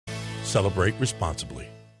Celebrate responsibly.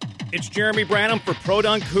 It's Jeremy Branham for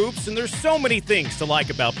Pro-Dunk Hoops, and there's so many things to like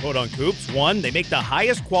about Pro-Dunk Hoops. One, they make the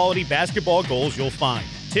highest quality basketball goals you'll find.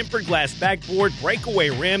 Tempered glass backboard, breakaway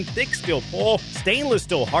rim, thick steel pole, stainless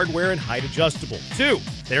steel hardware, and height adjustable. 2,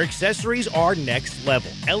 their accessories are next level.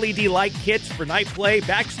 LED light kits for night play,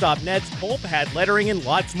 backstop nets, pull pad lettering, and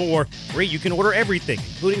lots more. 3, you can order everything,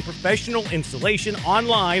 including professional installation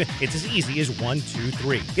online. It's as easy as 1, 2,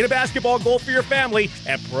 3. Get a basketball goal for your family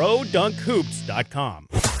at ProDunkHoops.com.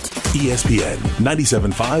 ESPN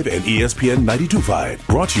 97.5 and ESPN 92.5.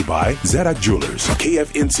 Brought to you by Zadak Jewelers,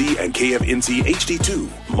 KFNC and KFNC HD2,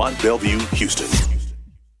 Mont Bellevue, Houston.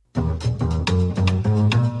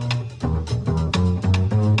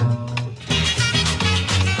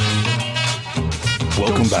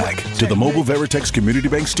 Welcome back to the Mobile Veritex Community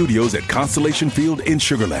Bank Studios at Constellation Field in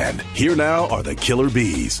Sugar Land. Here now are the Killer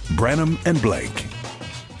Bees, Branham and Blank.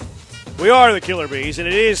 We are the Killer Bees, and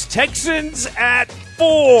it is Texans at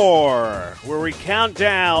 4, where we count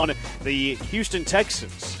down the Houston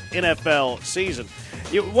Texans NFL season.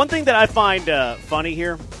 One thing that I find funny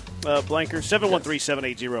here, Blanker,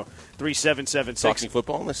 713-780-3776. Talking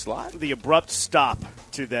football on the slot? The abrupt stop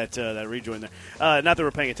to that rejoin there. Not that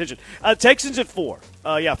we're paying attention. Texans at 4.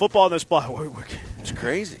 Football on the spot. It's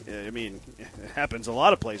crazy. I mean, it happens a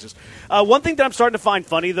lot of places. One thing that I'm starting to find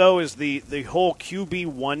funny, though, is the whole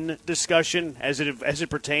QB1 discussion as it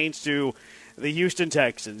pertains to the Houston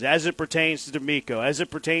Texans, as it pertains to Demeco, as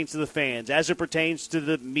it pertains to the fans, as it pertains to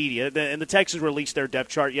the media. And the Texans released their depth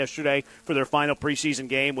chart yesterday for their final preseason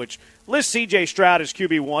game, which lists C.J. Stroud as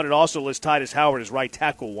QB1. It also lists Titus Howard as right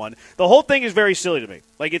tackle 1. The whole thing is very silly to me.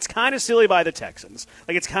 Like, it's kind of silly by the Texans.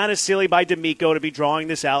 Like, it's kind of silly by Demeco to be drawing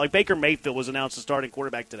this out. Like, Baker Mayfield was announced as starting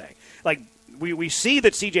quarterback today. Like, we see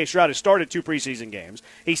that C.J. Stroud has started 2 preseason games.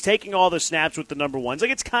 He's taking all the snaps with the number 1s.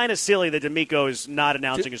 Like, it's kind of silly that Demeco is not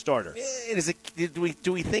announcing a starter. Do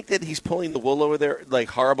we think that he's pulling the wool over there, like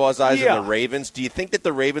Harbaugh's eyes on the Ravens? Do you think that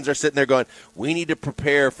the Ravens are sitting there going, we need to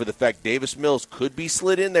prepare for the fact Davis Mills could be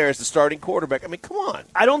slid in there as the starting quarterback? I mean, come on.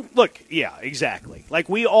 Yeah, exactly. Like,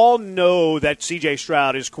 we all know that C.J.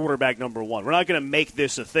 Stroud is quarterback number 1. We're not going to make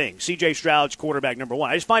this a thing. C.J. Stroud's quarterback number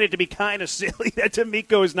 1. I just find it to be kind of silly that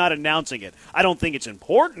Demeco is not announcing it. I don't think it's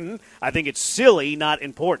important. I think it's silly, not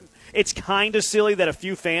important. It's kind of silly that a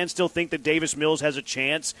few fans still think that Davis Mills has a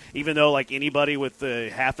chance, even though like anybody with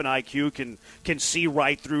half an IQ can see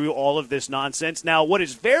right through all of this nonsense. Now, what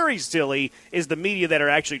is very silly is the media that are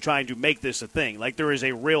actually trying to make this a thing. Like there is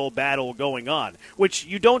a real battle going on, which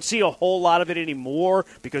you don't see a whole lot of it anymore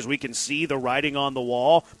because we can see the writing on the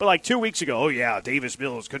wall. But like 2 weeks ago, Davis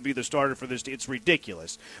Mills could be the starter for this. It's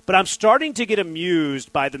ridiculous. But I'm starting to get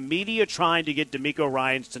amused by the media trying to get Demeco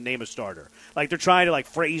Ryans to name a starter. Like they're trying to like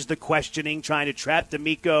phrase the questioning, trying to trap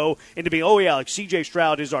Demeco into being, like C.J.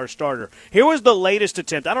 Stroud is our starter. Here was the latest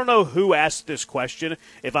attempt. I don't know who asked this question,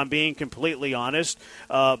 if I'm being completely honest,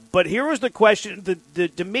 but here was the question, the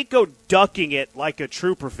Demeco ducking it like a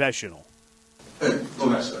true professional.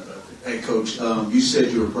 Hey, Coach, you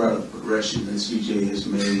said you were proud of the progression that C.J. has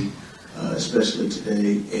made, especially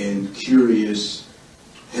today, and curious,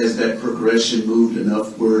 has that progression moved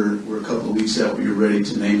enough where we're a couple of weeks out where you're ready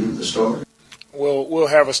to name him the starter? We'll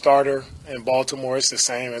have a starter in Baltimore. It's the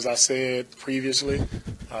same as I said previously.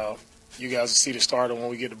 You guys will see the starter when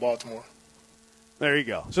we get to Baltimore. There you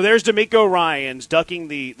go. So there's Demeco Ryans ducking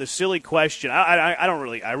the silly question.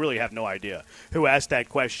 I really have no idea who asked that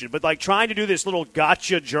question, but like trying to do this little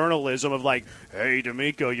gotcha journalism of like, hey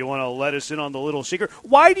Demeco, you want to let us in on the little secret?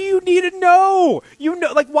 Why do you need to know?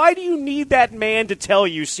 Why do you need that man to tell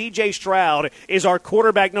you C.J. Stroud is our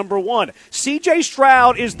quarterback number 1? C.J.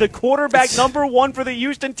 Stroud is the quarterback number 1 for the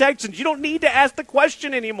Houston Texans. You don't need to ask the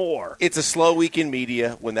question anymore. It's a slow week in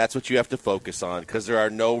media when that's what you have to focus on because there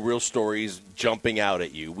are no real stories jumping out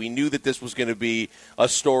at you. We knew that this was going to be a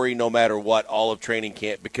story no matter what all of training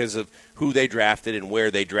camp because of who they drafted and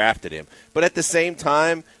where they drafted him. But at the same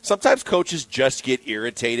time, sometimes coaches just get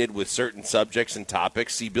irritated with certain subjects and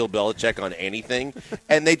topics. See Bill Belichick on anything.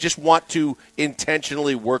 And they just want to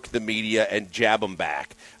intentionally work the media and jab them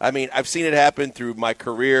back. I mean, I've seen it happen through my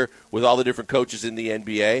career with all the different coaches in the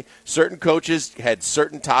NBA. Certain coaches had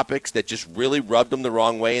certain topics that just really rubbed them the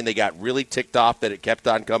wrong way, and they got really ticked off that it kept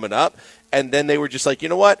on coming up. And then they were just like, you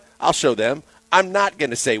know what? I'll show them. I'm not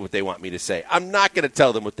going to say what they want me to say. I'm not going to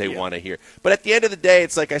tell them what they want to hear. But at the end of the day,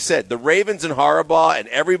 it's like I said, the Ravens and Harbaugh and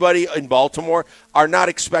everybody in Baltimore are not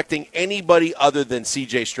expecting anybody other than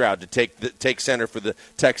C.J. Stroud to take center for the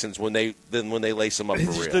Texans when they lace them up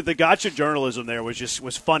for real. The gotcha journalism there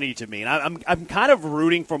was funny to me, and I'm kind of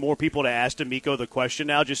rooting for more people to ask Demeco the question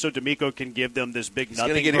now, just so Demeco can give them this big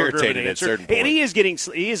nothing. He's going to get irritated at a certain point. And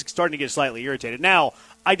he is starting to get slightly irritated now.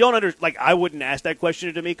 I don't I wouldn't ask that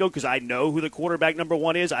question to Demeco because I know who the quarterback number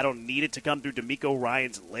one is. I don't need it to come through Demeco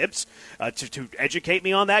Ryan's lips to educate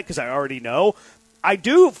me on that because I already know. I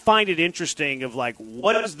do find it interesting of, like,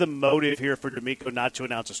 what is the motive here for Demeco not to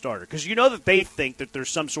announce a starter? Because you know that they think that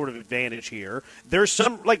there's some sort of advantage here. There's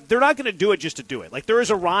some, like, they're not going to do it just to do it. Like, there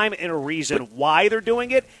is a rhyme and a reason why they're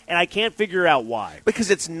doing it, and I can't figure out why.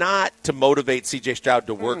 Because it's not to motivate C.J. Stroud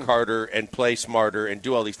to work harder and play smarter and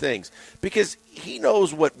do all these things. Because he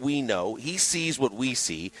knows what we know. He sees what we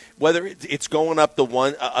see. Whether it's going up the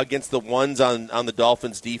one against the ones on the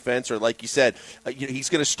Dolphins' defense, or like you said, he's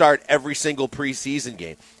going to start every single preseason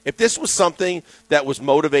game. If this was something that was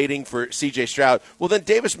motivating for C.J. Stroud, well, then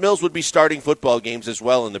Davis Mills would be starting football games as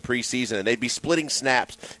well in the preseason, and they'd be splitting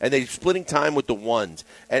snaps, and they'd be splitting time with the ones.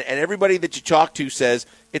 And everybody that you talk to says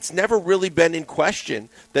it's never really been in question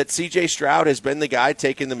that C.J. Stroud has been the guy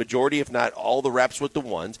taking the majority, if not all, the reps with the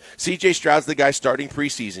ones. C.J. Stroud's the guy starting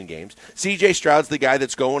preseason games. C.J. Stroud's the guy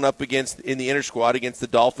that's going up against in the inter squad against the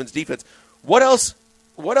Dolphins defense. What else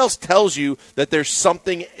tells you that there's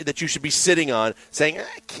something that you should be sitting on saying,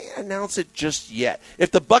 I can't announce it just yet?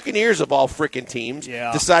 If the Buccaneers of all frickin' teams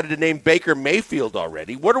decided to name Baker Mayfield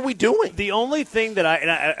already, what are we doing? The only thing that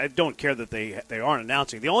I don't care that they aren't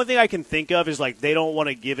announcing. The only thing I can think of is, like, they don't want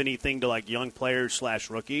to give anything to, like, young players /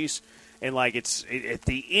 rookies. And, like, at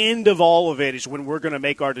the end of all of it is when we're going to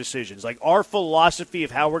make our decisions. Like, our philosophy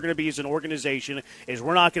of how we're going to be as an organization is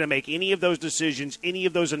we're not going to make any of those decisions, any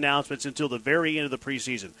of those announcements until the very end of the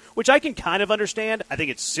preseason, which I can kind of understand. I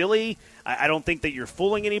think it's silly. I don't think that you're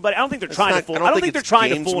fooling anybody. I don't think they're trying to fool. I don't think they're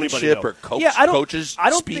trying to fool anybody. Or coaches.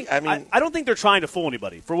 I don't think they're trying to fool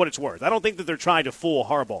anybody. For what it's worth, I don't think that they're trying to fool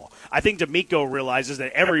Harbaugh. I think Demeco realizes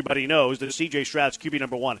that everybody knows that C.J. Stroud's QB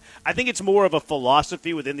number one. I think it's more of a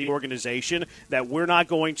philosophy within the organization that we're not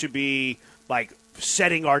going to be, like,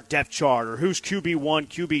 setting our depth chart or who's QB1,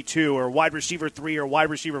 QB2, or wide receiver 3 or wide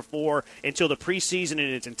receiver 4 until the preseason in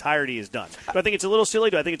its entirety is done. Do I think it's a little silly?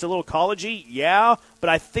 Do I think it's a little college-y? Yeah, but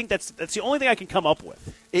I think that's the only thing I can come up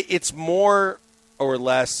with. It's more or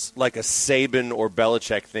less like a Saban or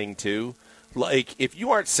Belichick thing, too. Like, if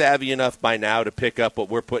you aren't savvy enough by now to pick up what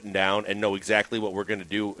we're putting down and know exactly what we're going to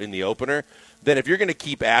do in the opener, then if you're going to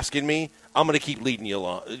keep asking me, I'm going to keep leading you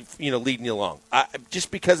along.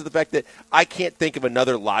 Just because of the fact that I can't think of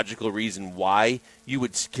another logical reason why you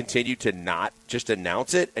would continue to not just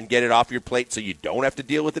announce it and get it off your plate so you don't have to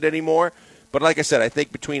deal with it anymore. But like I said, I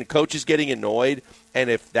think between coaches getting annoyed, and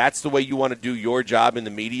if that's the way you want to do your job in the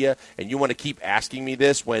media, and you want to keep asking me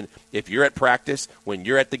this when if you're at practice, when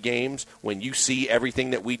you're at the games, when you see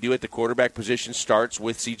everything that we do at the quarterback position starts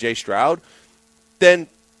with C.J. Stroud, then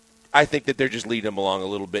I think that they're just leading them along a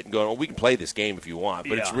little bit and going, well, we can play this game if you want,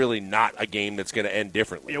 but it's really not a game that's going to end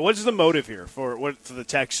differently. Yeah, what's the motive here for the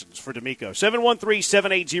Texans, for Demeco?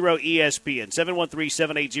 713-780-ESPN,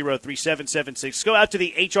 713-780-3776. Go out to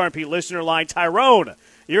the HRP listener line. Tyrone,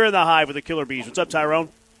 you're in the hive with the Killer Bees. What's up, Tyrone?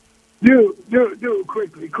 Dude,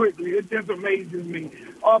 quickly. It just amazes me.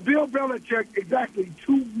 Bill Belichick, exactly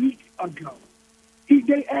 2 weeks ago,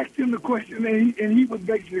 they asked him the question, and he was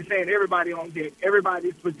basically saying everybody on deck,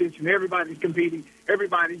 everybody's position, everybody's competing,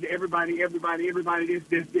 everybody,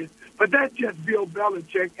 this. But that's just Bill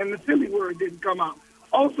Belichick, and the silly word didn't come out.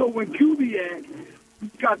 Also, when Kubiak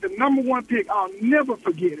got the number 1 pick, I'll never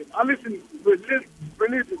forget it. I listened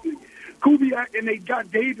religiously. Kubiak, and they got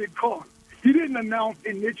David Carr. He didn't announce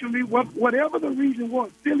initially. Whatever the reason was,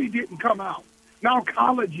 silly didn't come out. Now,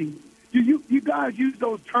 college-y. You guys use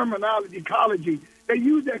those terminology, college-y. They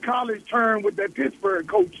use that college term with that Pittsburgh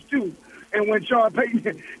coach, too. And when Sean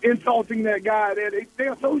Payton insulting that guy there, they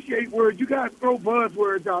associate words. You guys throw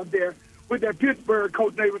buzzwords out there with that Pittsburgh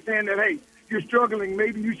coach. They were saying that, hey, you're struggling.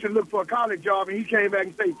 Maybe you should look for a college job. And he came back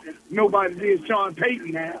and said, nobody did Sean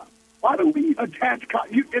Payton now. Why do we attach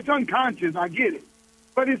it's unconscious, I get it.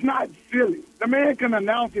 But it's not silly. The man can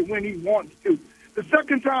announce it when he wants to. The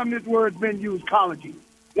second time this word's been used, college-y.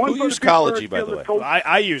 Who used college, by the way?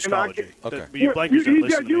 I use college. Okay. You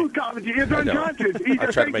just used college. It's unconscious. He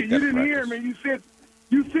just thinking you didn't hear him, and you said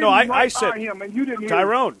no. I said him, and you didn't hear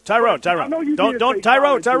Tyrone. Don't Tyrone.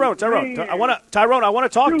 I want to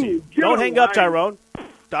talk to you. Don't hang up, Tyrone.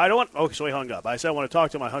 I don't want. Oh, so he hung up. I said I want to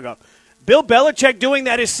talk to him. I hung up. Bill Belichick doing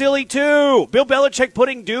that is silly, too. Bill Belichick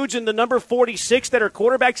putting dudes in the number 46 that are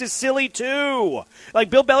quarterbacks is silly, too.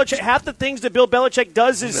 Like, Bill Belichick, half the things that Bill Belichick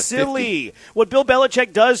does is silly. What Bill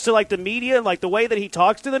Belichick does to, like, the media and, like, the way that he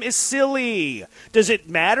talks to them is silly. Does it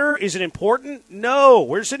matter? Is it important? No.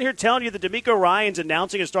 We're sitting here telling you that Demeco Ryans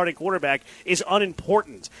announcing a starting quarterback is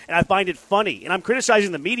unimportant, and I find it funny. And I'm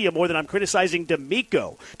criticizing the media more than I'm criticizing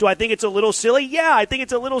Demeco. Do I think it's a little silly? Yeah, I think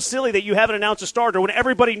it's a little silly that you haven't announced a starter when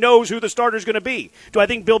everybody knows who the starter is going to be. Do I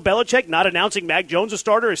think Bill Belichick not announcing Mac Jones a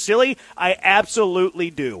starter is silly? I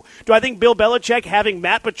absolutely do. Do I think Bill Belichick having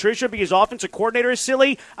Matt Patricia be his offensive coordinator is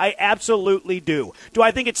silly? I absolutely do. Do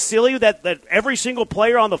I think it's silly that every single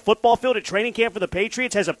player on the football field at training camp for the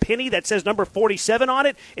Patriots has a penny that says number 47 on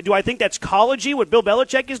it? And do I think that's collegey, what Bill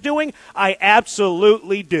Belichick is doing? I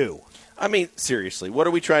absolutely do. I mean, seriously, what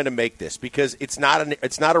are we trying to make this? Because it's not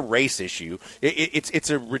a race issue.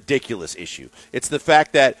 It's a ridiculous issue. It's the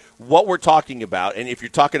fact that what we're talking about, and if you're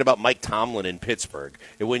talking about Mike Tomlin in Pittsburgh,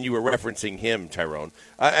 and when you were referencing him, Tyrone,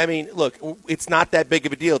 I mean, look, it's not that big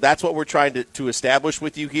of a deal. That's what we're trying to establish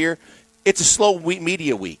with you here. It's a slow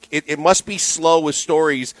media week. It must be slow with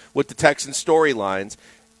stories with the Texans storylines.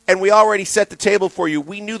 And we already set the table for you.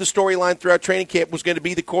 We knew the storyline throughout training camp was going to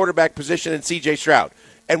be the quarterback position and C.J. Stroud.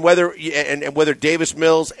 And whether Davis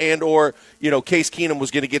Mills and or Case Keenum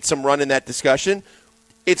was going to get some run in that discussion,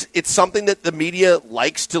 it's something that the media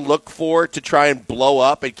likes to look for to try and blow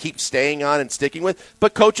up and keep staying on and sticking with.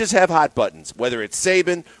 But coaches have hot buttons, whether it's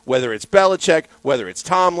Saban, whether it's Belichick, whether it's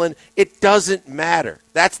Tomlin. It doesn't matter.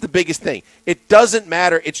 That's the biggest thing. It doesn't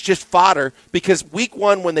matter. It's just fodder because week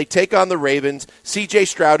one when they take on the Ravens, C.J.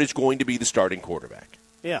 Stroud is going to be the starting quarterback.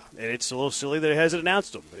 Yeah, and it's a little silly that it hasn't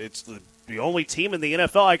announced him. It's the only team in the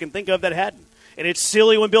NFL I can think of that hadn't. And it's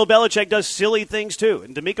silly when Bill Belichick does silly things, too.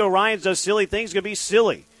 And Demeco Ryans does silly things, it's going to be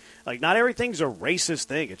silly. Like, not everything's a racist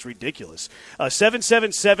thing. It's ridiculous.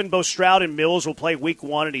 777, both Stroud and Mills will play week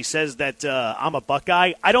one, and he says that I'm a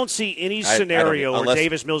Buckeye. I don't see any scenario where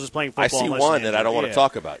Davis Mills is playing football. I see one that I don't want to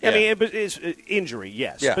talk about. Yeah. I mean, it's injury,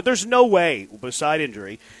 yes. Yeah. But there's no way, beside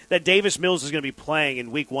injury, that Davis Mills is going to be playing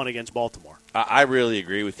in week one against Baltimore. I really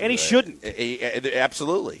agree with you. And he shouldn't.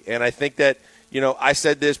 Absolutely. And I think that, I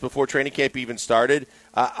said this before training camp even started.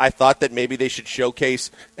 I thought that maybe they should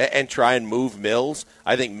showcase and try and move Mills.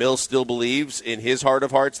 I think Mills still believes in his heart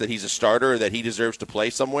of hearts that he's a starter or that he deserves to play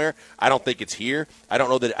somewhere. I don't think it's here. I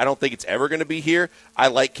don't think it's ever going to be here. I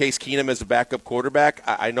like Case Keenum as a backup quarterback.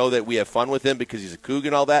 I know that we have fun with him because he's a Coug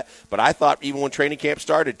and all that. But I thought even when training camp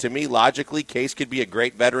started, to me, logically, Case could be a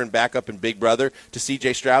great veteran backup and big brother to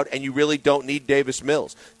C.J. Stroud, and you really don't need Davis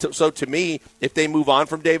Mills. So to me, if they move on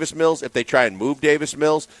from Davis Mills, if they try and move Davis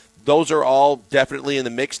Mills, those are all definitely in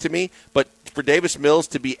the mix to me. But for Davis Mills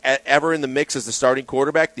to be ever in the mix as the starting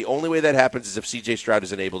quarterback, the only way that happens is if C.J. Stroud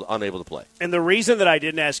is unable to play. And the reason that I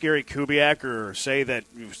didn't ask Gary Kubiak or say that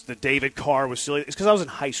the David Carr was silly is because I was in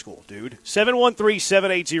high school, dude.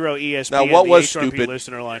 713-780-ESPN. Now, what was HRP stupid?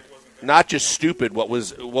 Listener line. Not just stupid. What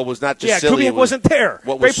was not just silly. Kubiak wasn't there.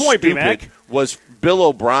 What Great was point, stupid B-Mac. was Bill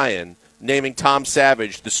O'Brien naming Tom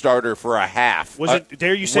Savage the starter for a half. Was it?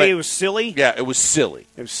 Dare you say it was silly? Yeah, it was silly.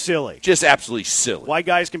 It was silly. Just absolutely silly. Why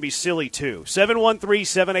guys can be silly, too.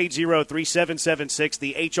 713-780-3776,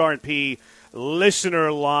 the HRP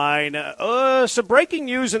listener line. Some breaking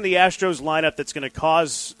news in the Astros lineup that's going to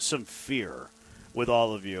cause some fear with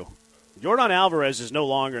all of you. Yordan Alvarez is no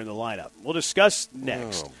longer in the lineup. We'll discuss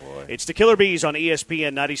next. Oh, boy. It's the Killer Bees on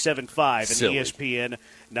ESPN 97.5 and Silly. ESPN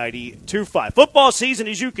 92.5. Football season,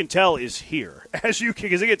 as you can tell, is here.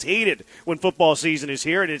 Because it gets heated when football season is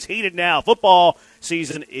here, and it's heated now. Football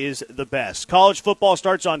season is the best. College football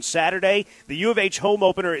starts on Saturday. The U of H home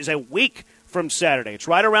opener is a week from Saturday. It's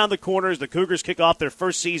right around the corner as the Cougars kick off their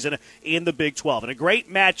first season in the Big 12. And a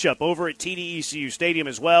great matchup over at TD-ECU Stadium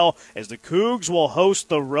as well, as the Cougs will host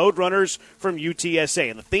the Roadrunners from UTSA.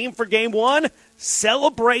 And the theme for Game 1,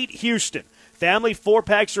 Celebrate Houston. Family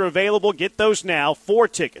 4-packs are available. Get those now. 4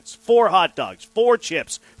 tickets, 4 hot dogs, 4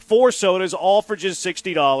 chips, 4 sodas, all for just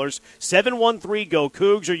 $60.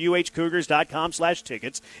 713-GO-COUGS or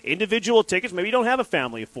uhcougars.com/tickets. Individual tickets, maybe you don't have a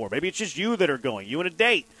family of 4. Maybe it's just you that are going, you and a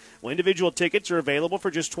date. Well, individual tickets are available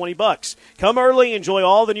for just $20. Come early, enjoy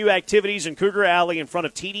all the new activities in Cougar Alley in front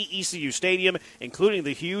of TD-ECU Stadium, including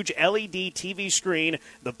the huge LED TV screen,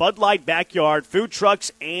 the Bud Light backyard, food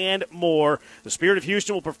trucks, and more. The Spirit of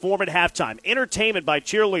Houston will perform at halftime. Entertainment by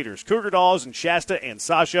cheerleaders, Cougar Dolls, and Shasta and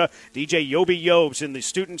Sasha. DJ Yobi Yobes in the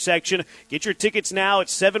student section. Get your tickets now at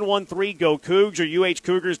 713-GO-COUGS or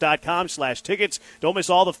uhcougars.com/tickets. Don't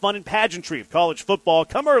miss all the fun and pageantry of college football.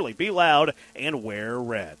 Come early, be loud, and wear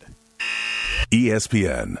red.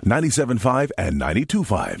 ESPN 97.5 and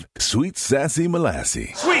 92.5. Sweet Sassy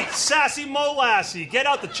Molassie. Sweet Sassy Molassie. Get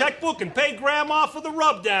out the checkbook and pay Grandma for the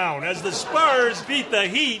rubdown as the Spurs beat the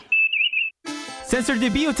Heat. Since their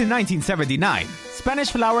debut in 1979,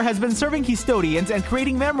 Spanish Flour has been serving Houstonians and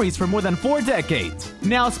creating memories for more than 4 decades.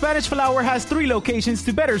 Now, Spanish Flour has 3 locations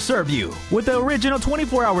to better serve you, with the original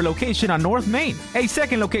 24-hour location on North Main, a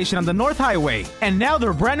second location on the North Highway, and now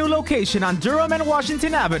their brand new location on Durham and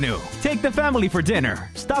Washington Avenue. Take the family for dinner,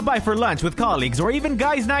 stop by for lunch with colleagues, or even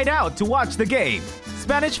guys' night out to watch the game.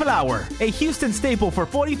 Spanish Flour, a Houston staple for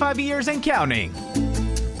 45 years and counting.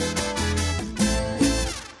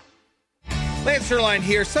 Lance Erline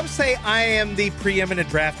here. Some say I am the preeminent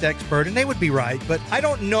draft expert, and they would be right, but I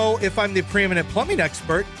don't know if I'm the preeminent plumbing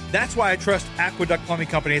expert. That's why I trust Aqueduct Plumbing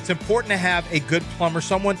Company. It's important to have a good plumber,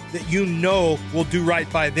 someone that you know will do right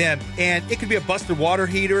by them. And it could be a busted water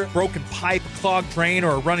heater, broken pipe, a clogged drain,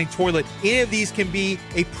 or a running toilet. Any of these can be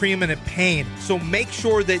a preeminent pain. So make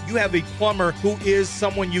sure that you have a plumber who is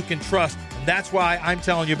someone you can trust. And that's why I'm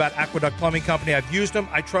telling you about Aqueduct Plumbing Company. I've used them.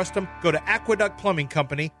 I trust them. Go to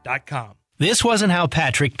aqueductplumbingcompany.com. This wasn't how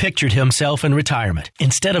Patrick pictured himself in retirement.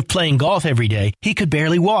 Instead of playing golf every day, he could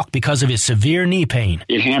barely walk because of his severe knee pain.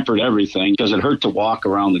 It hampered everything because it hurt to walk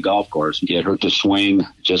around the golf course. It hurt to swing,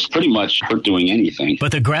 just pretty much hurt doing anything.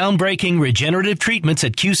 But the groundbreaking regenerative treatments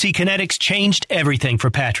at QC Kinetics changed everything for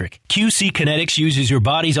Patrick. QC Kinetics uses your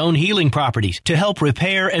body's own healing properties to help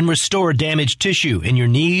repair and restore damaged tissue in your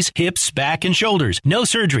knees, hips, back, and shoulders. No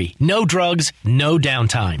surgery, no drugs, no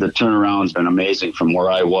downtime. The turnaround's been amazing from where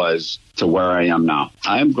I was to where I am now.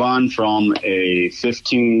 I've gone from a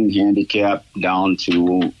 15 handicap down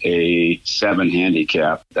to a 7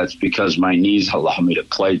 handicap. That's because my knees allow me to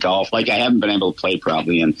play golf like I haven't been able to play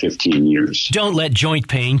probably in 15 years. Don't let joint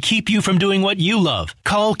pain keep you from doing what you love.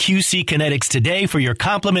 Call QC Kinetics today for your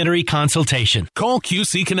complimentary consultation. Call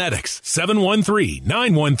QC Kinetics,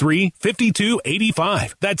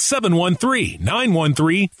 713-913-5285. That's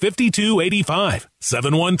 713-913-5285.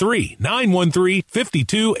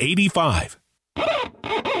 713-913-5285.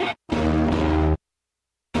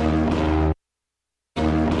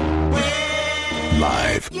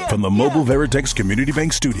 Live from the Mobile Veritex Community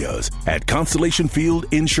Bank Studios at Constellation Field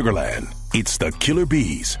in Sugar Land, it's the Killer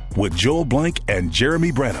Bees with Joel Blank and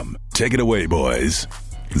Jeremy Branham. Take it away, boys.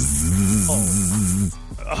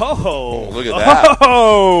 Oh, look at that.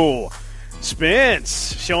 Oh,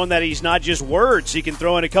 Spence showing that he's not just words. He can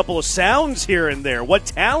throw in a couple of sounds here and there. What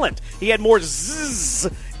talent. He had more zzz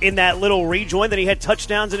in that little rejoin than he had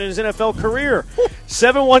touchdowns in his NFL career.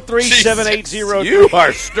 713-780. You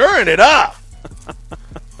are stirring it up.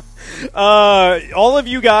 All of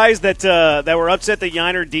you guys that were upset that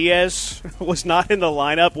Yainer Diaz was not in the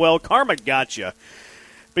lineup, well, karma got you.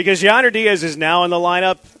 Because Yainer Diaz is now in the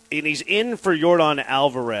lineup, and he's in for Yordan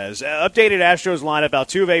Alvarez. Updated Astros lineup: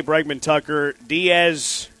 Altuve, Bregman, Tucker,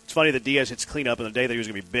 Diaz. It's funny that Diaz hits cleanup on the day that he was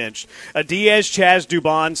going to be benched. Diaz, Chaz,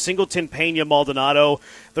 Dubon, Singleton, Pena, Maldonado.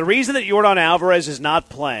 The reason that Yordan Alvarez is not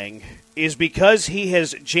playing is because he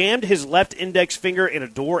has jammed his left index finger in a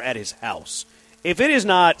door at his house. If it is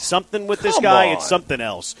not something with this guy, it's something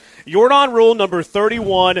else. Yordan rule number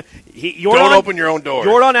 31. Don't open your own doors.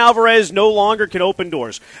 Yordan Alvarez no longer can open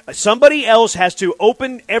doors. Somebody else has to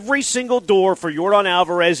open every single door for Yordan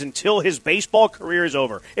Alvarez until his baseball career is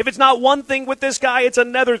over. If it's not one thing with this guy, it's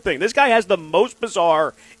another thing. This guy has the most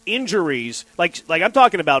bizarre injuries, like I'm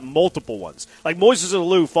talking about multiple ones, like Moises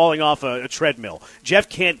Alou falling off a treadmill, Jeff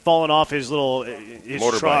Kent falling off his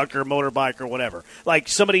truck or motorbike or whatever, like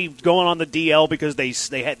somebody going on the DL because they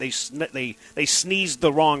sneezed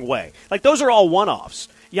the wrong way. Like those are all one-offs.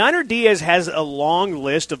 Yainer Diaz has a long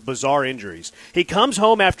list of bizarre injuries. He comes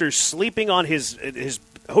home after sleeping on his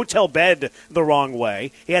hotel bed the wrong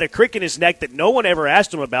way. He had a crick in his neck that no one ever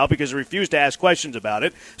asked him about because he refused to ask questions about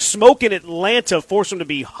it. Smoke in Atlanta forced him to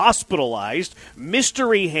be hospitalized.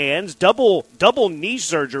 Mystery hands, double knee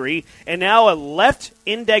surgery, and now a left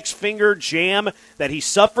index finger jam that he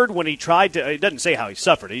suffered when he tried to. It doesn't say how he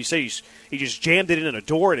suffered it. He says he just jammed it in a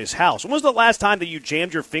door at his house. When was the last time that you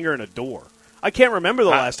jammed your finger in a door? I can't remember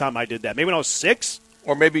the last time I did that. Maybe when I was 6?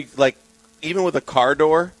 Or maybe like even with a car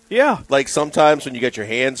door. Yeah. Like sometimes when you get your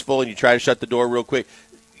hands full and you try to shut the door real quick.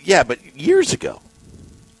 Yeah, but years ago.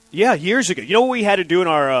 Yeah, years ago. You know what we had to do in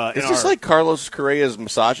our... Is this like Carlos Correa's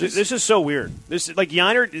massages? This is so weird. This is like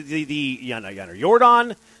Yainer,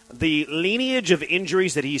 Yordan, the lineage of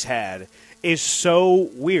injuries that he's had is so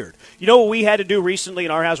weird. You know what we had to do recently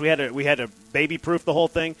in our house? We had to baby-proof the whole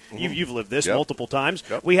thing. Mm-hmm. You've lived this Yep. multiple times.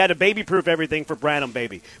 Yep. We had to baby-proof everything for Branham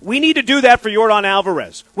Baby. We need to do that for Yordan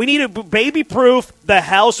Alvarez. We need to baby-proof the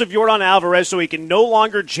house of Yordan Alvarez so he can no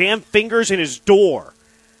longer jam fingers in his door.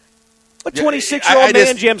 A 26-year-old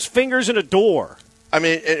man jams fingers in a door. I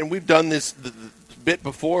mean, and we've done this the bit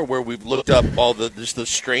before where we've looked up all the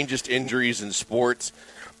strangest injuries in sports.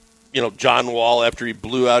 You know, John Wall after he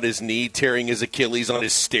blew out his knee, tearing his Achilles on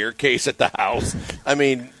his staircase at the house. I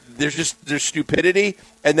mean, there's stupidity,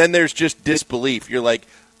 and then there's just disbelief. You're like,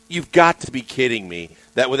 you've got to be kidding me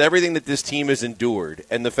that with everything that this team has endured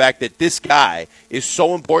and the fact that this guy is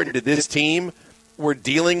so important to this team, we're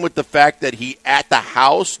dealing with the fact that he, at the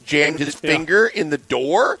house, jammed his finger in the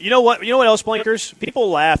door? You know what else, Blinkers? People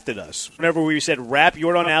laughed at us whenever we said wrap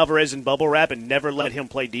Yordan Alvarez in bubble wrap and never let him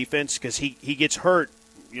play defense because he gets hurt,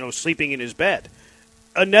 sleeping in his bed.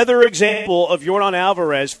 Another example of Yordan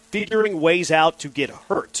Alvarez figuring ways out to get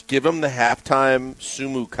hurt. Give him the halftime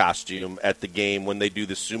sumo costume at the game when they do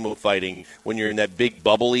the sumo fighting, when you're in that big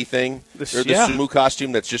bubbly thing, or the sumo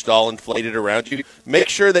costume that's just all inflated around you. Make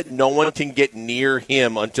sure that no one can get near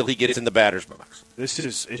him until he gets in the batter's box.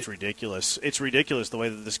 It's ridiculous. It's ridiculous the way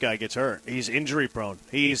that this guy gets hurt. He's injury prone.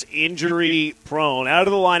 Out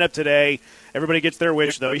of the lineup today. Everybody gets their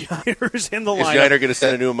wish, though. Yiner's in the lineup. Is Yiner going to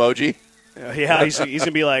send a new emoji? Yeah, he's going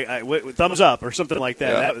to be like, thumbs up or something like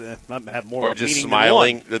that. Yeah. That have more or just meaning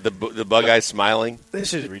smiling, than one. the bug eye smiling.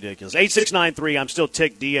 This is ridiculous. 8693, I'm still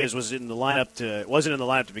ticked. Diaz wasn't in the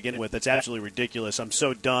lineup to begin with. That's absolutely ridiculous. I'm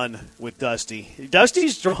so done with Dusty.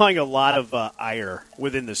 Dusty's drawing a lot of ire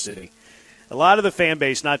within the city. A lot of the fan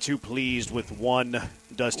base not too pleased with one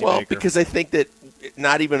Dusty Baker. Well, because I think that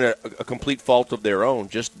not even a complete fault of their own,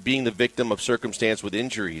 just being the victim of circumstance with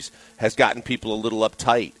injuries has gotten people a little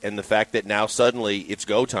uptight. And the fact that now suddenly it's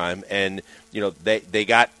go time and, they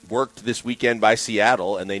got worked this weekend by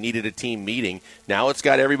Seattle and they needed a team meeting. Now it's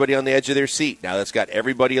got everybody on the edge of their seat. Now that's got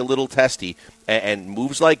everybody a little testy. And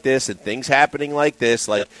moves like this and things happening like this,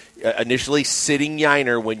 like initially sitting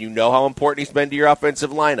Yiner when you know how important he's been to your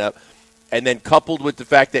offensive lineup, and then coupled with the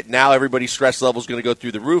fact that now everybody's stress level is going to go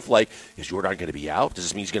through the roof, like, is Yordan going to be out? Does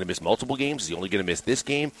this mean he's going to miss multiple games? Is he only going to miss this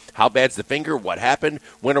game? How bad's the finger? What happened?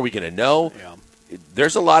 When are we going to know? Yeah.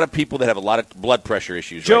 There's a lot of people that have a lot of blood pressure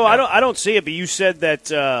issues Joe, right now. I don't see it, but you said that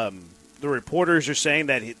the reporters are saying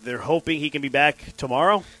that they're hoping he can be back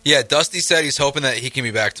tomorrow? Yeah, Dusty said he's hoping that he can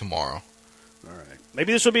be back tomorrow. All right.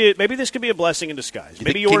 Maybe this could be a blessing in disguise.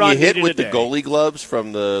 Maybe Can Yordan you hit did with it the today. goalie gloves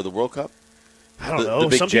from the World Cup? I don't know.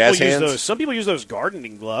 The big jazz hands? Some people use those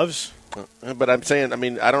gardening gloves. But I'm saying,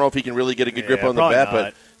 I don't know if he can really get a good grip on the bat,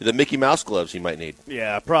 but the Mickey Mouse gloves he might need.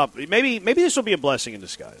 Yeah, probably. Maybe this will be a blessing in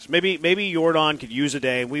disguise. Maybe Yordan could use a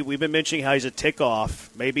day. We've been mentioning how he's a tick off.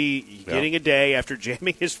 Maybe getting a day after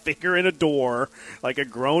jamming his finger in a door like a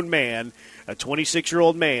grown man, a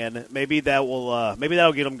 26-year-old man. Maybe that'll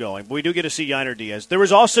get him going. But we do get to see Yiner Diaz. There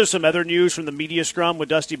was also some other news from the media scrum with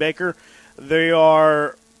Dusty Baker. They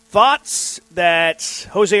are thoughts that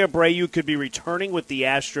Jose Abreu could be returning with the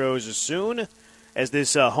Astros as soon as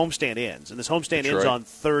this homestand ends. And this homestand ends on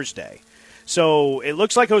Thursday. So it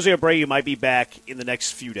looks like Jose Abreu might be back in the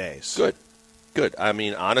next few days. Good.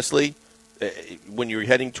 Honestly, when you're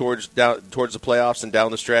heading towards the playoffs and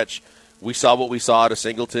down the stretch, we saw what we saw out of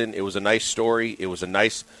Singleton. It was a nice story. It was a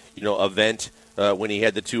nice, event when he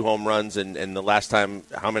had the 2 home runs and the last time,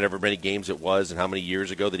 however many games it was and how many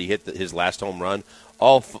years ago that he hit his last home run.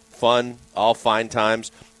 All fun, all fine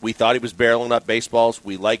times. We thought he was barreling up baseballs.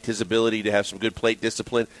 We liked his ability to have some good plate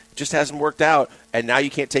discipline. It just hasn't worked out, and now you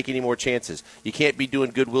can't take any more chances. You can't be doing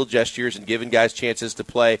goodwill gestures and giving guys chances to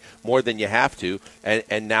play more than you have to,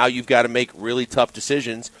 and now you've got to make really tough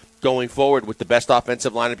decisions going forward with the best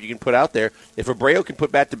offensive lineup you can put out there. If Abreu can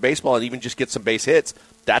put bat to baseball and even just get some base hits,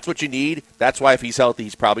 that's what you need. That's why if he's healthy,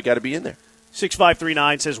 he's probably got to be in there.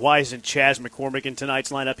 6539 says, why isn't Chaz McCormick in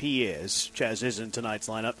tonight's lineup? He is. Chaz is in tonight's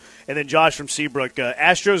lineup. And then Josh from Seabrook,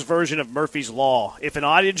 Astros version of Murphy's Law. If an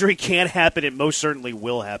odd injury can happen, it most certainly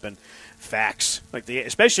will happen. Facts.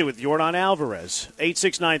 Especially with Yordan Alvarez.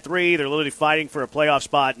 8693, they're literally fighting for a playoff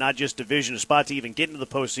spot, not just division, a spot to even get into the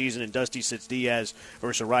postseason, and Dusty sits Diaz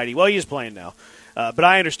versus a righty. Well, he is playing now. But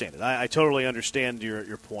I understand it. I totally understand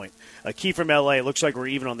your point. Key from L.A., looks like we're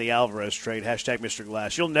even on the Alvarez trade. Hashtag Mr.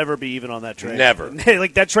 Glass. You'll never be even on that trade. Never.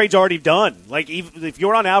 That trade's already done. If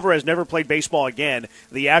Yordan Alvarez never played baseball again,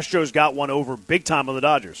 the Astros got one over big time on the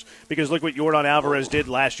Dodgers. Because look what Yordan Alvarez did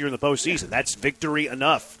last year in the postseason. That's victory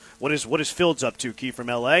enough. What is Fields up to, Key from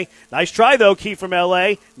L.A.? Nice try, though, Key from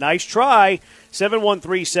L.A. Nice try.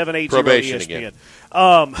 713-780-ESPN. Probation again.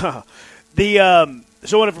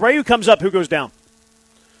 So when Abreu comes up, who goes down?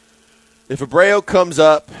 If Abreu comes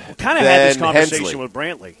up, Kind of had this then conversation Hensley. with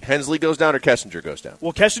Brantley. Hensley goes down or Kessinger goes down?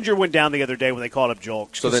 Well, Kessinger went down the other day when they called up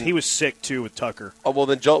Julks because then- he was sick, too, with Tucker. Oh, well,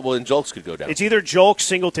 then Julks could go down. It's either Julks,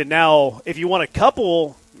 Singleton. Now, if you want a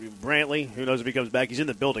couple, Brantley, who knows if he comes back. He's in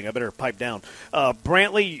the building. I better pipe down.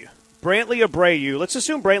 Brantley, Abreu. Let's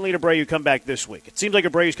assume Brantley and Abreu come back this week. It seems like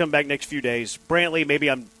Abreu's come back next few days. Brantley, maybe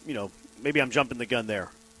I'm jumping the gun there.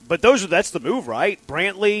 But that's the move, right?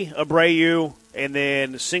 Brantley, Abreu, and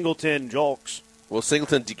then Singleton, Julks. Well,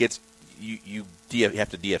 Singleton gets you have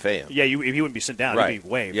to DFA him. Yeah, he wouldn't be sent down. Right. He'd be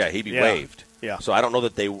waived. Yeah, he'd be waived. Yeah. So I don't know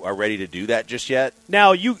that they are ready to do that just yet.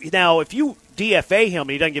 Now, if you DFA him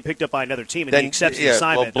and he doesn't get picked up by another team and Then, he accepts the yeah,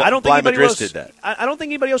 assignment, well, I don't think anybody Madrid else did that. I don't think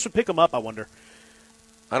anybody else would pick him up. I wonder.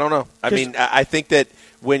 I don't know. I mean, I think that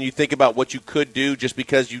when you think about what you could do just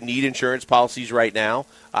because you need insurance policies right now,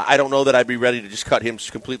 I don't know that I'd be ready to just cut him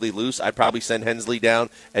completely loose. I'd probably send Hensley down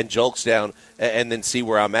and Julks down and then see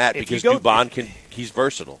where I'm at because Dubon he's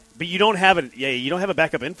versattle. But you don't have a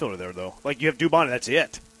backup infielder there though. Like you have Dubon and that's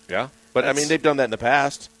it. Yeah. But I mean they've done that in the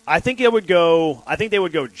past. I think they would go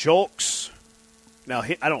Julks. Now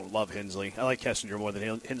I don't love Hensley. I like Kessinger more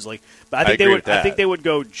than Hensley. But I think they would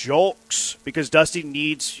go Julks because Dusty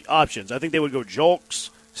needs options. I think they would go Julks,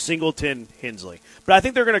 Singleton, Hensley. But I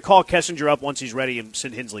think they're going to call Kessinger up once he's ready and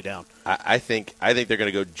send Hensley down. I think they're going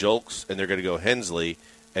to go Julks and they're going to go Hensley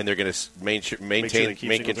and they're going to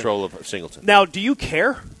maintain control of Singleton. Now, do you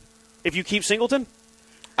care if you keep Singleton?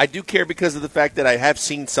 I do care because of the fact that I have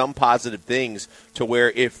seen some positive things to where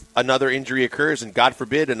if another injury occurs, and God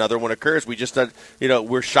forbid another one occurs, we just,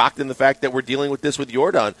 we're shocked in the fact that we're dealing with this with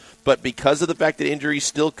Yordan. But because of the fact that injuries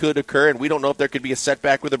still could occur, and we don't know if there could be a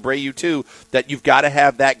setback with Abreu too, that you've got to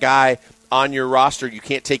have that guy on your roster. You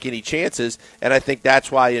can't take any chances, and I think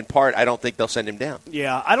that's why, in part, I don't think they'll send him down.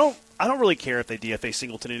 Yeah, I don't really care if they DFA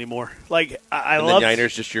Singleton anymore. Like and then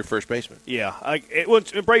Yiner's just your first baseman. Yeah,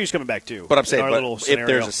 Abreu's coming back too. But I'm saying, if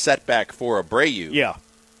there's a setback for Abreu,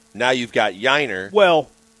 now you've got Yiner. Well,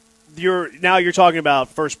 you're talking about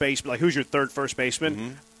first baseman. Like who's your third first baseman? Mm-hmm.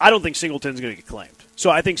 I don't think Singleton's going to get claimed. So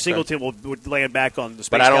I think Singleton would land back on the Space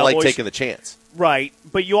But I don't Cowboys. like taking the chance. Right,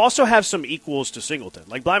 but you also have some equals to Singleton.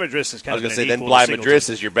 Like Bly Madris is kind of been an equal Bly to Madris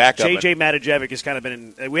is your backup. J.J. Matijevic has kind of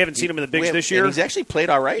been we haven't seen him in the bigs this year. And he's actually played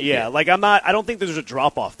all right. Yeah, like I don't think there's a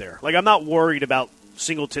drop-off there. Like I'm not worried about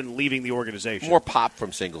Singleton leaving the organization. More pop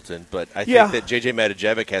from Singleton, but I think that J.J.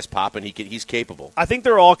 Matijevic has pop and he's capable. I think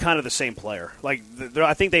they're all kind of the same player. Like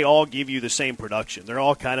I think they all give you the same production. They're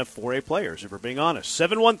all kind of 4A players, if we're being honest.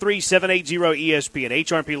 713-780-ESPN,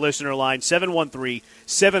 HRP listener line,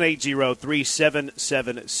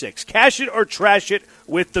 713-780-3776. Cash it or trash it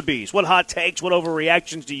with the Bees. What hot takes, what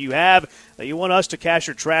overreactions do you have that you want us to cash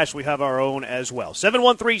or trash? We have our own as well.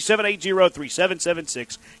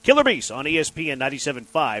 713-780-3776. Killer Bees on ESPN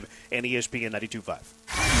 97.5 and ESPN 92.5.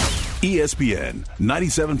 ESPN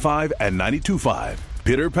 97.5 and 92.5.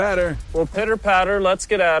 Pitter patter. Well, pitter patter, let's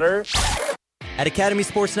get at her. At Academy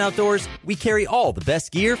Sports and Outdoors, we carry all the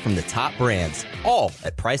best gear from the top brands, all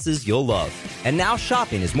at prices you'll love. And now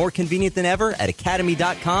shopping is more convenient than ever at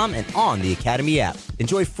Academy.com and on the Academy app.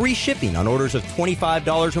 Enjoy free shipping on orders of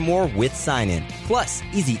 $25 or more with sign-in. Plus,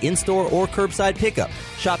 easy in-store or curbside pickup.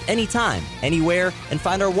 Shop anytime, anywhere, and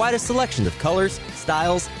find our widest selection of colors,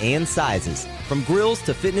 styles, and sizes. From grills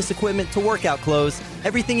to fitness equipment to workout clothes,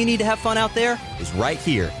 everything you need to have fun out there is right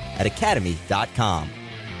here at Academy.com.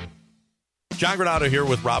 John Granado here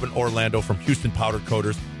with Robin Orlando from Houston Powder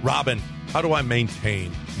Coaters. Robin, how do I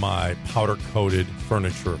maintain my powder-coated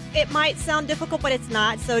furniture? It might sound difficult, but it's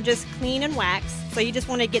not. So just clean and wax. So you just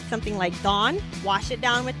want to get something like Dawn, wash it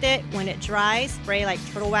down with it. When it dries, spray like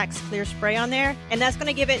Turtle Wax clear spray on there. And that's going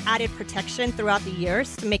to give it added protection throughout the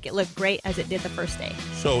years to make it look great as it did the first day.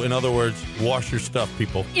 So, in other words, wash your stuff,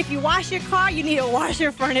 people. If you wash your car, you need to wash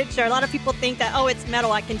your furniture. A lot of people think that, it's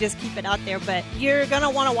metal, I can just keep it out there. But you're going to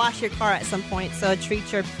want to wash your car at some point, so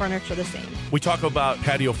treat your furniture the same. We talk about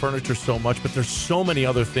patio furniture so much, but there's so many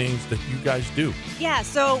other things that you guys do. Yeah,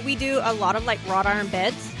 so we do a lot of wrought iron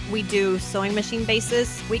beds. We do sewing machine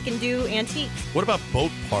bases. We can do antiques. What about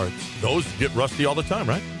boat parts? Those get rusty all the time,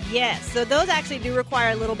 right? Yes, so those actually do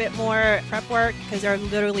require a little bit more prep work because they're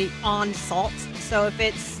literally on salt. So if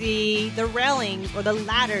it's the railings or the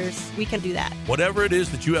ladders, we can do that. Whatever it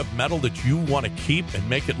is that you have metal that you want to keep and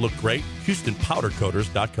make it look great,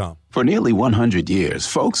 HoustonPowderCoaters.com. For nearly 100 years,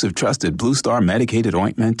 folks have trusted Blue Star medicated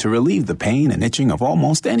ointment to relieve the pain and itching of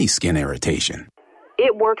almost any skin irritation.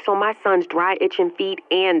 It works on my son's dry itching feet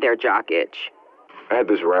and their jock itch. I had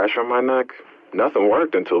this rash on my neck. Nothing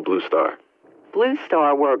worked until Blue Star. Blue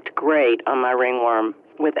Star worked great on my ringworm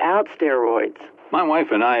without steroids. My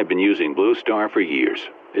wife and I have been using Blue Star for years.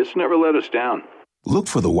 It's never let us down. Look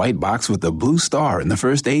for the white box with the blue star in the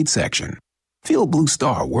first aid section. Feel Blue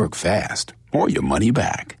Star work fast, or your money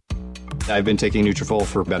back. I've been taking Nutrafol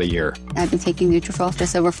for about a year. I've been taking Nutrafol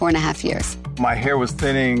just over 4.5 years. My hair was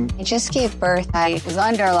thinning. I just gave birth. I was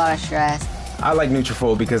under a lot of stress. I like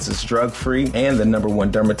Nutrafol because it's drug-free and the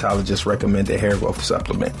 #1 dermatologist recommended hair growth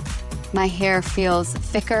supplement. My hair feels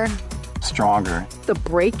thicker, stronger. The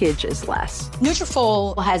breakage is less.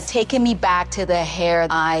 Nutrafol has taken me back to the hair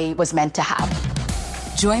I was meant to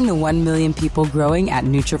have. Join the 1 million people growing at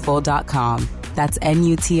Nutrafol.com. That's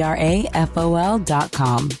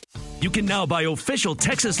Nutrafol.com. You can now buy official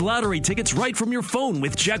Texas Lottery tickets right from your phone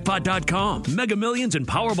with Jackpot.com. Mega Millions and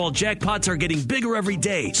Powerball jackpots are getting bigger every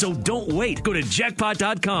day, so don't wait. Go to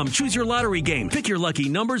Jackpot.com, choose your lottery game, pick your lucky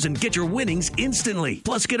numbers, and get your winnings instantly.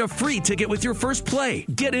 Plus, get a free ticket with your first play.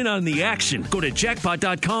 Get in on the action. Go to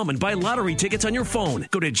Jackpot.com and buy lottery tickets on your phone.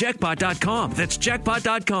 Go to Jackpot.com. That's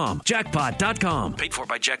Jackpot.com. Jackpot.com. Paid for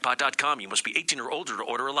by Jackpot.com. You must be 18 or older to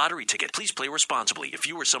order a lottery ticket. Please play responsibly. If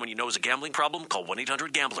you or someone you know has a gambling problem, call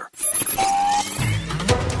 1-800-GAMBLER.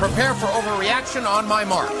 Prepare for overreaction on my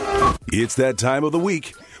mark. It's that time of the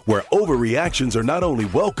week where overreactions are not only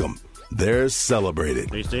welcome, they're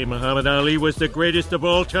celebrated. They say Muhammad Ali was the greatest of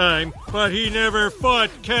all time, but he never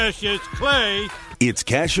fought Cassius Clay. It's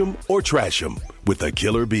Cash 'em or Trash 'em with the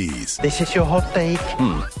Killer Bees. This is your hot take.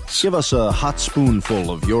 Give us a hot spoonful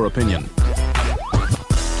of your opinion.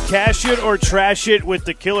 Cash it or trash it with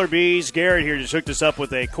the Killer Bees. Garrett here just hooked us up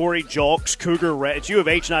with a Corey Julks Cougar Red. It's U of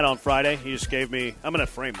H night on Friday. He just gave me, I'm going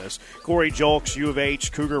to frame this, Corey Julks U of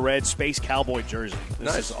H Cougar Red Space Cowboy jersey.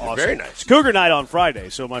 This is awesome. Very nice. It's Cougar night on Friday,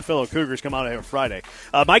 so my fellow Cougars come out here Friday.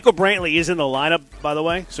 Michael Brantley is in the lineup, by the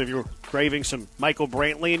way, so if you're craving some Michael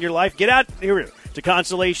Brantley in your life, get out here to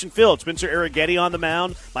Constellation Field. Spencer Arrighetti on the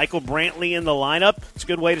mound, Michael Brantley in the lineup. It's a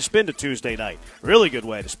good way to spend a Tuesday night. Really good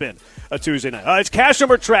way to spend a Tuesday night. It's Cash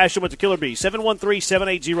 'em or Trash 'em with the Killer Bees.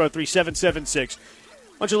 713-780-3776.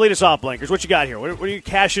 Why don't you lead us off, Blankers? What you got here? What are you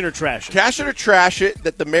cashing or trashing? Cash it or trash it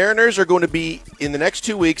that the Mariners are going to be, in the next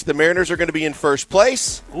 2 weeks, the Mariners are going to be in first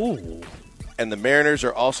place. Ooh. And the Mariners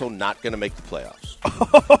are also not going to make the playoffs.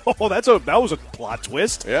 Oh, that was a plot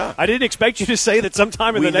twist. Yeah. I didn't expect you to say that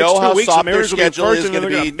sometime in the next 2 weeks the Mariners will be first and they're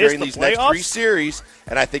going to miss the these playoffs. next 3 series,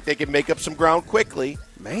 and I think they can make up some ground quickly.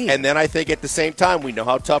 Man. And then I think at the same time, we know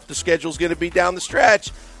how tough the schedule is going to be down the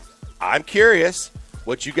stretch. I'm curious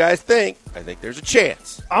what you guys think. I think there's a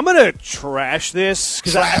chance. I'm going to trash this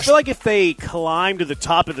because I feel like if they climb to the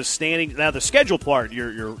top of the standing, now the schedule part,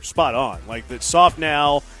 you're spot on. Like it's soft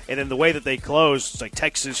now, and then the way that they close, it's like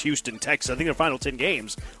Texas, Houston, Texas. I think their final 10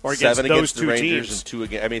 games are against 7 those against two the Rangers teams. And 2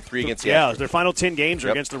 against, 3 against the Astros. Yeah, their final 10 games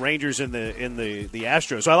are against the Rangers and the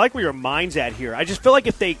Astros. So I like where your mind's at here. I just feel like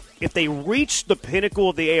if they reach the pinnacle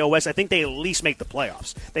of the AOS, I think they at least make the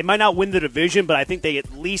playoffs. They might not win the division, but I think they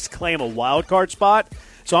at least claim a wild card spot.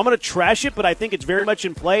 So I'm going to trash it, but I think it's very much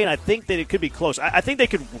in play, and I think that it could be close. I think they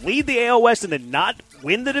could lead the AL West and then not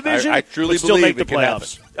win the division, I truly but still believe make the it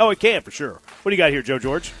playoffs. Oh, it can, for sure. What do you got here, Joe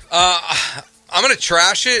George? I'm going to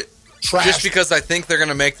trash it just because I think they're going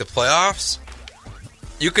to make the playoffs.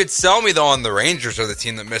 You could sell me, though, on the Rangers are the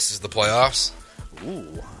team that misses the playoffs.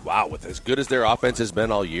 Ooh, wow, with as good as their offense has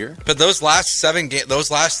been all year. But those last 10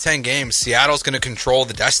 games, Seattle's going to control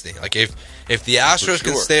the destiny. Like if the Astros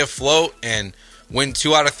can stay afloat and win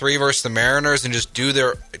 2 out of 3 versus the Mariners and just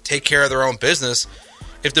take care of their own business.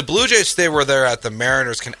 If the Blue Jays stay where they're at, the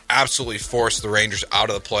Mariners can absolutely force the Rangers out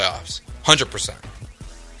of the playoffs. 100%.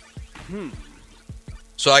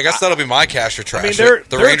 So I guess that'll be my cash or trash. The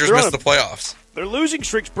Rangers missed the playoffs. Their losing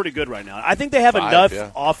streak's pretty good right now. I think they have enough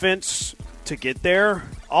offense to get there.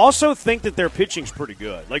 Also think that their pitching's pretty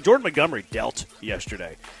good. Like Jordan Montgomery dealt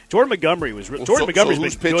yesterday. Jordan Montgomery's been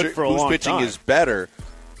good for a long time. Whose pitching is better,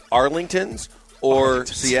 Arlington's or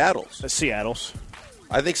Seattle's? Seattle's.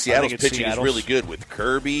 I think Seattle's pitching is really good with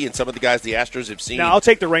Kirby and some of the guys the Astros have seen. Now I'll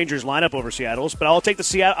take the Rangers lineup over Seattle's, but I'll take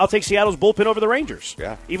Seattle's bullpen over the Rangers.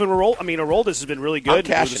 Yeah. Even Aroldis has been really good.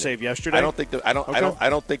 He was a save yesterday. I don't think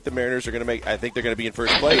the Mariners are going to make. I think they're going to be in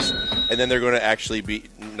first place, and then they're going to actually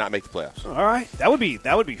not make the playoffs. All right, that would be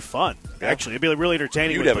fun. Yeah. Actually, it'd be really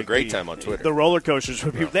entertaining. You'd have a great time on Twitter. The roller coasters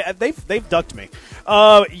would be. Yeah. They've ducked me.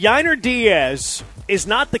 Yainer Diaz is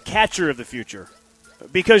not the catcher of the future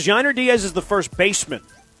because Yainer Diaz is the first baseman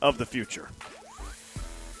of the future.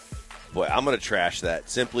 Boy, I'm going to trash that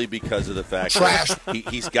simply because of the fact that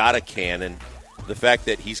he's got a cannon. The fact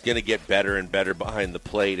that he's going to get better and better behind the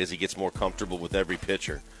plate as he gets more comfortable with every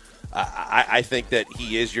pitcher. I think that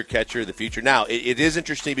he is your catcher of the future. Now, it is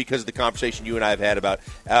interesting because of the conversation you and I have had about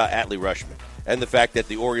Adley Rutschman. and the fact that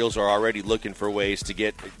the Orioles are already looking for ways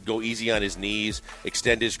to go easy on his knees,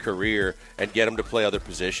 extend his career, and get him to play other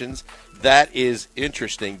positions, that is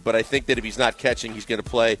interesting. But I think that if he's not catching, he's going to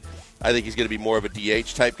play. I think he's going to be more of a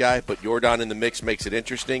DH type guy. But Yordan in the mix makes it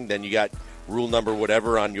interesting. Then you got rule number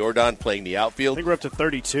whatever on Yordan playing the outfield. I think we're up to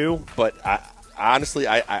 32. But honestly,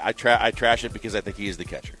 I trash it because I think he is the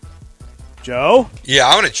catcher. Joe? Yeah,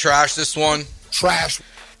 I'm going to trash this one. Trash.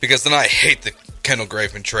 Because then I hate the Kendall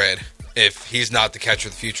Graveman trade if he's not the catcher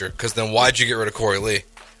of the future. Because then why'd you get rid of Corey Lee?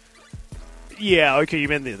 Yeah, okay, you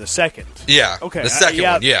mean the second. Yeah, okay, the second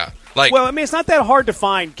one, yeah. Well, I mean, it's not that hard to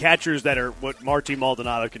find catchers that are what Marty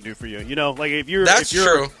Maldonado can do for you. You know, like if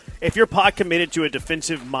you're pot committed to a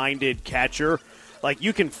defensive-minded catcher, like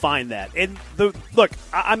you can find that. And look,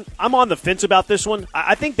 I'm on the fence about this one.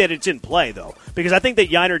 I think that it's in play though, because I think that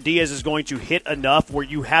Yainer Diaz is going to hit enough where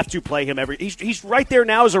you have to play him he's right there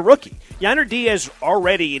now as a rookie. Yainer Diaz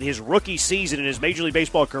already in his rookie season in his Major League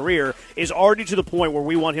Baseball career is already to the point where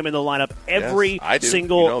we want him in the lineup every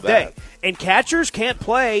single day. And catchers can't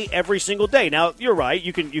play every single day. Now, you're right.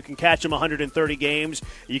 You can catch him 130 games.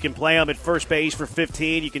 You can play him at first base for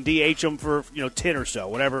 15. You can DH him for 10 or so,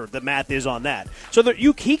 whatever the math is on that. So that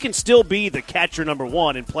he can still be the catcher number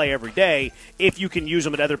one and play every day if you can use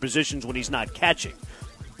him at other positions when he's not catching.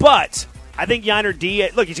 But I think Yainer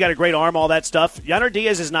Diaz, look, he's got a great arm, all that stuff. Yainer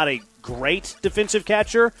Diaz is not a great defensive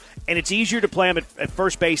catcher, and it's easier to play him at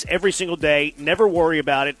first base every single day. Never worry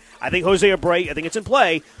about it. I think Jose Abreu, I think it's in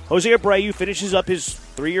play. Jose Abreu finishes up his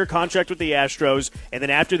 3-year contract with the Astros, and then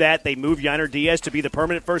after that, they move Yainer Diaz to be the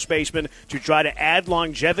permanent first baseman to try to add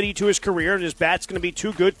longevity to his career, and his bat's going to be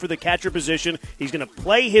too good for the catcher position. He's going to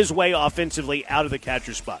play his way offensively out of the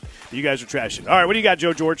catcher spot. You guys are trashing. All right, what do you got,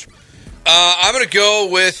 Joe George? I'm going to go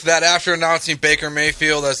with that after announcing Baker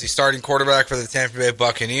Mayfield as the starting quarterback for the Tampa Bay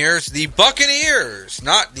Buccaneers. The Buccaneers,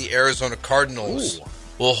 not the Arizona Cardinals,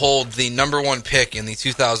 will hold the number 1 pick in the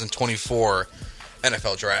 2024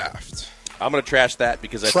 NFL Draft. I'm going to trash that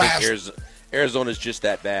because I think Arizona's just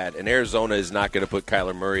that bad, and Arizona is not going to put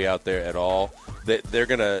Kyler Murray out there at all. They're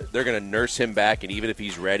going to nurse him back, and even if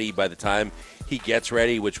he's ready, by the time he gets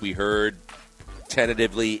ready, which we heard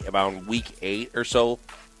tentatively around week 8 or so,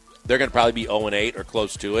 they're going to probably be 0-8 or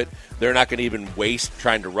close to it. They're not going to even waste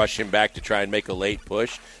trying to rush him back to try and make a late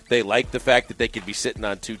push. They like the fact that they could be sitting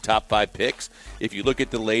on 2 top 5 picks. If you look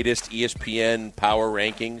at the latest ESPN power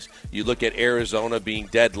rankings, you look at Arizona being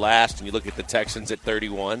dead last, and you look at the Texans at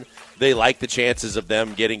 31. They like the chances of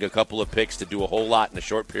them getting a couple of picks to do a whole lot in a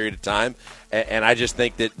short period of time. And I just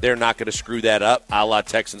think that they're not going to screw that up, a la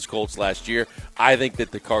Texans-Colts last year. I think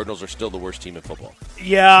that the Cardinals are still the worst team in football.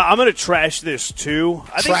 Yeah, I'm going to trash this, too.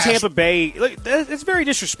 I think Tampa Bay, it's very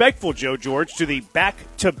disrespectful, Joe George, to the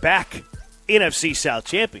back-to-back NFC South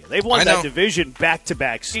champion. They've won that division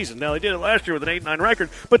back-to-back season. Now, they did it last year with an 8-9 record,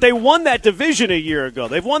 but they won that division a year ago.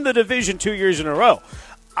 They've won the division 2 years in a row.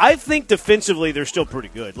 I think defensively they're still pretty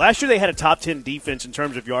good. Last year they had a top 10 defense in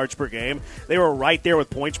terms of yards per game. They were right there with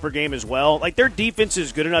points per game as well. Like, their defense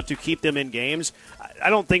is good enough to keep them in games. I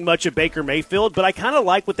don't think much of Baker Mayfield, but I kind of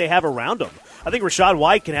like what they have around him. I think Rachaad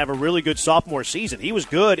White can have a really good sophomore season. He was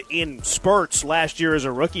good in spurts last year as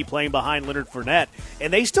a rookie playing behind Leonard Fournette,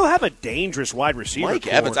 and they still have a dangerous wide receiver. Mike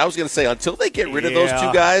Evans, I was going to say, until they get rid of those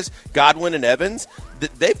 2 guys, Godwin and Evans,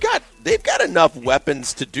 they've got enough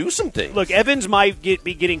weapons to do some things. Look, Evans might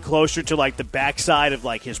be getting closer to like the backside of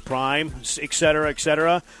like his prime, et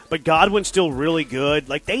cetera, but Godwin's still really good.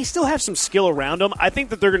 Like, they still have some skill around them. I think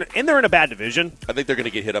that they're going to, and they're in a bad division. I think they're going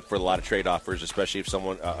to get hit up for a lot of trade offers, especially if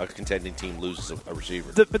a contending team loses a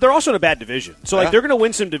receiver. But they're also in a bad division. So like, they're going to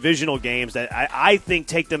win some divisional games that I think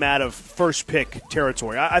take them out of first pick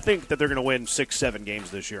territory. I think that they're going to win 6-7 games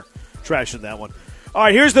this year. Trashing that one. All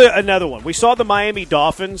right, here's another one. We saw the Miami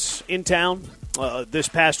Dolphins in town this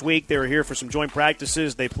past week. They were here for some joint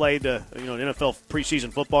practices. They played an NFL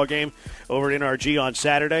preseason football game over at NRG on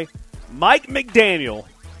Saturday. Mike McDaniel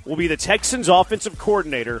will be the Texans' offensive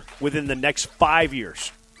coordinator within the next 5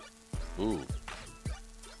 years. Ooh.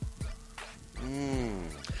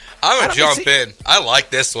 I'm going to jump in. I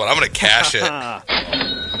like this one. I'm going to cash it.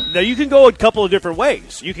 Now, you can go a couple of different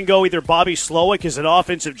ways. You can go either Bobby Slowick is an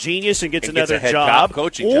offensive genius and gets another job,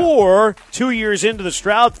 or 2 years into the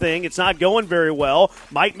Stroud thing, it's not going very well.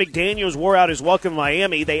 Mike McDaniels wore out his welcome in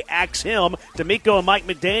Miami. They axe him. Demeco and Mike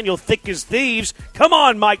McDaniel, thick as thieves. Come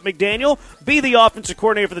on, Mike McDaniel. Be the offensive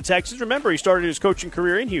coordinator for the Texans. Remember, he started his coaching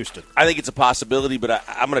career in Houston. I think it's a possibility, but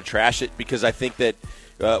I'm going to trash it because I think that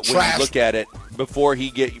when you look at it, before I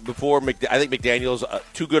think McDaniel's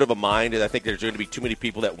too good of a mind, and I think there's going to be too many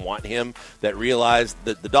people that want him that realize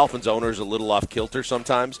that the Dolphins owner is a little off kilter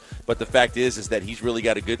sometimes. But the fact is that he's really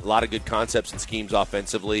got a lot of good concepts and schemes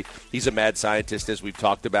offensively. He's a mad scientist, as we've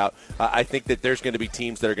talked about. I think that there's going to be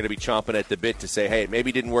teams that are going to be chomping at the bit to say, hey, it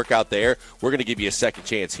maybe didn't work out there. We're going to give you a second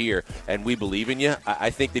chance here, and we believe in you. I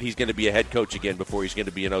think that he's going to be a head coach again before he's going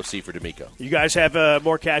to be an OC for Demeco. You guys have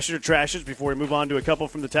more cashes or trashes before we move on to a couple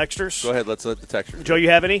from the texters? Go ahead. Let's let the texters. Joe, you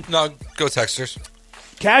have any? No, go texters.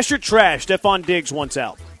 Cash or trash? Stephon Diggs wants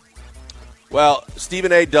out. Well,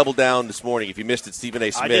 Stephen A. doubled down this morning. If you missed it, Stephen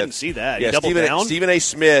A. Smith. I didn't see that. Yeah, he doubled down? Stephen A.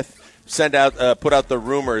 Smith put out the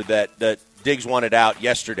rumor that Diggs wanted out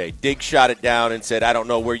yesterday. Diggs shot it down and said, I don't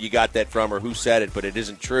know where you got that from or who said it, but it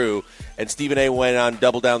isn't true. And Stephen A. went on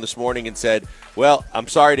double down this morning and said, well, I'm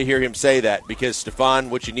sorry to hear him say that because, Stephon,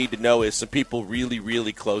 what you need to know is some people really,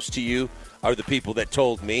 really close to you are the people that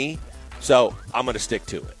told me, so I'm going to stick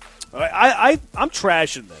to it. I'm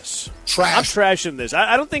trashing this. I'm trashing this.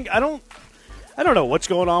 I don't know what's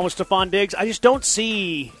going on with Stephon Diggs. I just don't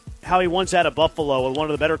see how he wants out of Buffalo with one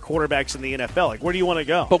of the better quarterbacks in the NFL. Like, where do you want to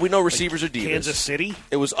go? But we know receivers are divas. Kansas City?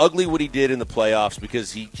 It was ugly what he did in the playoffs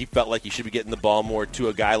because he felt like he should be getting the ball more to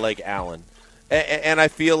a guy like Allen. And I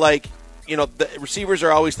feel like, the receivers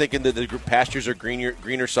are always thinking that the pastures are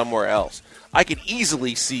greener somewhere else. I could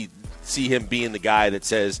easily see him being the guy that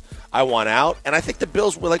says, I want out. And I think the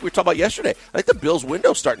Bills, like we were talking about yesterday, I think the Bills'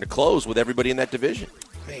 window's starting to close with everybody in that division.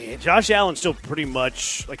 Man, Josh Allen's still pretty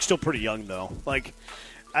young, though. Like,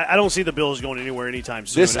 I don't see the Bills going anywhere anytime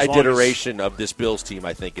soon. This iteration of this Bills team,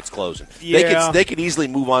 I think it's closing. Yeah. They could easily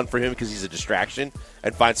move on for him because he's a distraction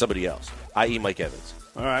and find somebody else, i.e. Mike Evans.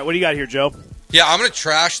 All right, what do you got here, Joe? Yeah, I'm going to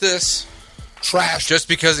trash this. Just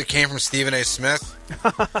because it came from Stephen A. Smith.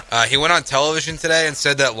 He went on television today and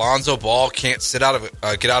said that Lonzo Ball can't get out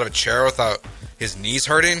of a chair without his knees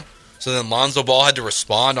hurting. So then Lonzo Ball had to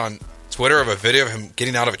respond on Twitter of a video of him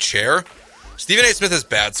getting out of a chair. Stephen A. Smith has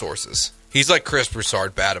bad sources. He's like Chris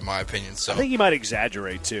Broussard bad, in my opinion. So I think he might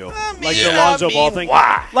exaggerate, too. The Lonzo Ball thing.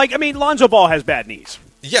 Why? Lonzo Ball has bad knees.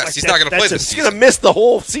 Yes, he's not going to play this season. He's going to miss the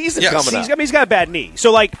whole season coming up. He's got a bad knee.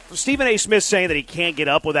 So, Stephen A. Smith saying that he can't get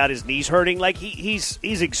up without his knees hurting, he's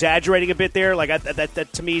exaggerating a bit there. That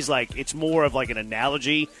to me is it's more of an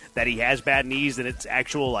analogy that he has bad knees than it's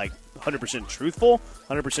actual 100% truthful,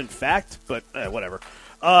 100% fact. But whatever.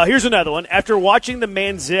 Here's another one. After watching the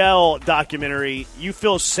Manziel documentary, you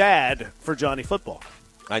feel sad for Johnny Football.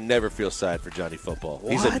 I never feel sad for Johnny Football.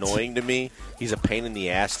 What? He's annoying to me. He's a pain in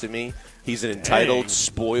the ass to me. He's an entitled,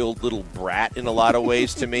 spoiled little brat in a lot of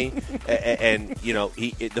ways to me. And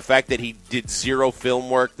the fact that he did zero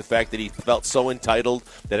film work, the fact that he felt so entitled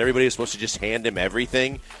that everybody was supposed to just hand him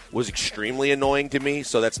everything was extremely annoying to me.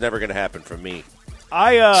 So that's never going to happen from me.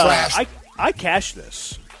 I cashed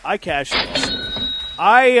this. I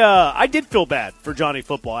did feel bad for Johnny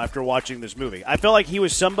Football after watching this movie. I felt like he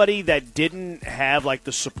was somebody that didn't have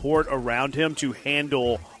the support around him to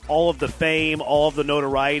handle all of the fame, all of the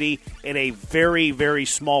notoriety in a very, very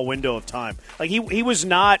small window of time. He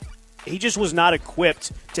just was not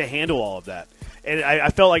equipped to handle all of that. And I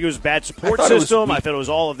felt like it was a bad support system. I felt it was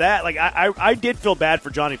all of that. I did feel bad for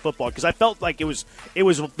Johnny Football because I felt like it was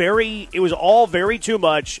all very too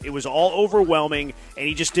much. It was all overwhelming, and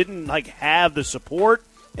he just didn't have the support.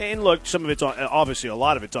 And look, some of it's obviously a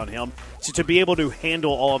lot of it's on him to be able to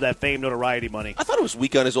handle all of that fame, notoriety, money. I thought it was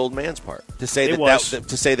weak on his old man's part to say that was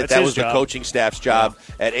the coaching staff's job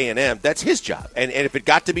at A&M. That's his job. And if it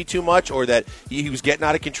got to be too much or that he was getting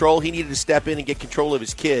out of control, he needed to step in and get control of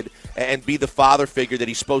his kid and be the father figure that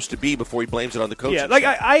he's supposed to be before he blames it on the coaching staff.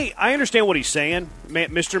 I understand what he's saying,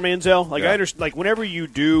 Mr. Manziel. I understand. Whenever you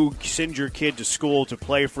do send your kid to school to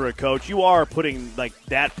play for a coach, you are putting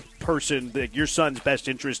that person, your son's best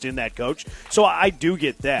interest in that coach. So I do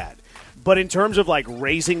get that. But in terms of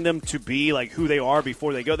raising them to be who they are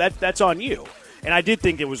before they go, that's on you. And I did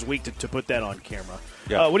think it was weak to put that on camera.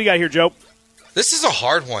 Yeah. What do you got here, Joe? This is a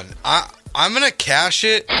hard one. I'm going to cash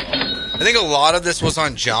it. I think a lot of this was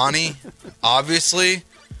on Johnny, obviously.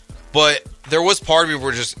 But there was part of me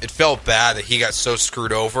where it felt bad that he got so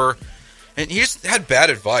screwed over. And he just had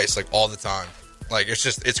bad advice all the time.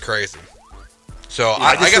 It's crazy. So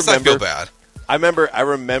I guess I feel bad. I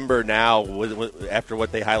remember now after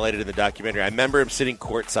what they highlighted in the documentary. I remember him sitting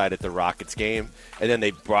courtside at the Rockets game, and then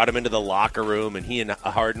they brought him into the locker room, and he and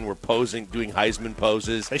Harden were posing, doing Heisman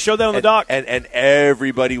poses. They showed that on the doc, and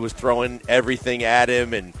everybody was throwing everything at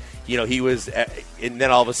him, and he was. And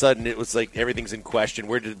then all of a sudden, it was everything's in question.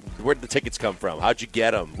 Where did the tickets come from? How'd you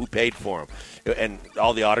get them? Who paid for them? And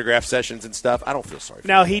all the autograph sessions and stuff. I don't feel sorry for him.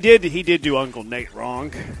 Now he did do Uncle Nate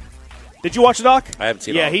wrong. Did you watch the doc? I haven't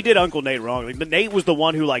seen it. Yeah, he did Uncle Nate wrong. Like, Nate was the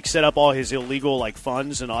one who set up all his illegal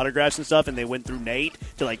funds and autographs and stuff, and they went through Nate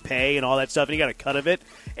to pay and all that stuff, and he got a cut of it.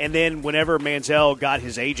 And then whenever Manziel got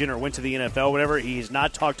his agent or went to the NFL or whatever, he has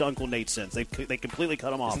not talked to Uncle Nate since. They completely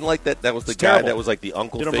cut him off. Isn't like that was the It's guy terrible. that was the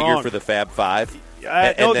uncle Did him figure wrong. for the Fab Five?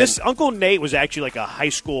 No, this Uncle Nate was actually a high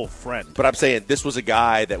school friend. But I'm saying this was a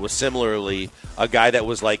guy that was similarly a guy that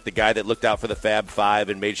was the guy that looked out for the Fab Five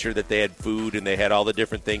and made sure that they had food and they had all the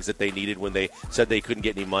different things that they needed when they said they couldn't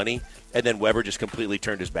get any money. And then Weber just completely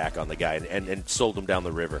turned his back on the guy and sold him down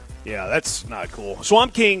the river. Yeah, that's not cool.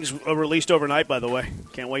 Swamp Kings released overnight, by the way.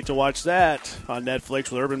 Can't wait to watch that on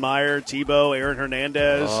Netflix with Urban Meyer, Tebow, Aaron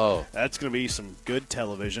Hernandez. Oh. That's going to be some good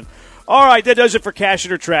television. All right, that does it for Cash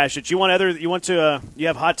It or Trash It. You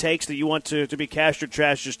have hot takes that you want to be cashed or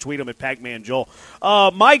trash, just tweet them at Pac-Man Joel.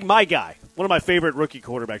 My guy, one of my favorite rookie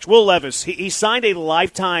quarterbacks, Will Levis, he signed a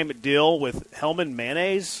lifetime deal with Hellman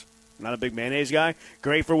Mayonnaise. Not a big mayonnaise guy.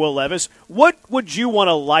 Great for Will Levis. What would you want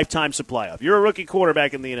a lifetime supply of? You're a rookie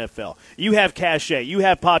quarterback in the NFL. You have cachet. You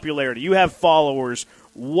have popularity. You have followers.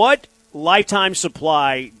 What lifetime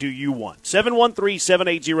supply do you want?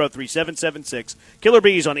 713-780-3776. Killer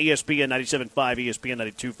Bees on ESPN 97.5, ESPN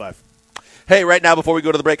 92.5. Hey, right now, before we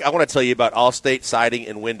go to the break, I want to tell you about Allstate Siding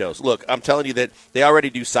and Windows. Look, I'm telling you that they already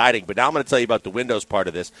do siding, but now I'm going to tell you about the windows part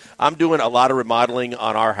of this. I'm doing a lot of remodeling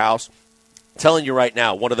on our house. Telling you right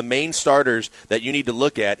now, one of the main starters that you need to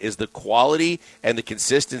look at is the quality and the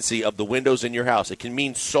consistency of the windows in your house. It can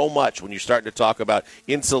mean so much when you're starting to talk about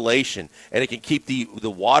insulation, and it can keep the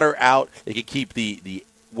water out, it can keep the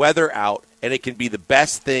weather out, and it can be the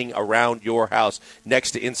best thing around your house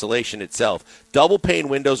next to insulation itself. Double pane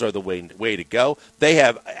windows are the way to go. They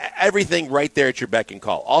have everything right there at your beck and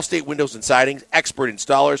call. Allstate Windows and Sidings, expert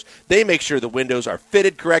installers. They make sure the windows are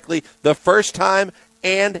fitted correctly the first time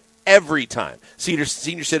and every time. Senior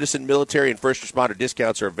citizen, military, and first responder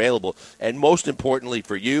discounts are available. And most importantly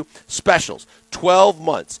for you, specials. 12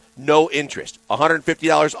 months, no interest.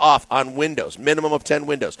 $150 off on windows. Minimum of 10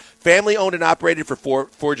 windows. Family owned and operated for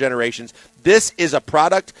four generations. This is a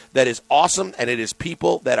product that is awesome, and it is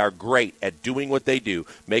people that are great at doing what they do,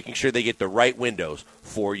 making sure they get the right windows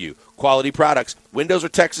for you. Quality products. Windows are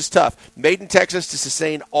Texas tough. Made in Texas to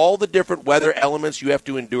sustain all the different weather elements you have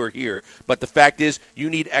to endure here. But the fact is, you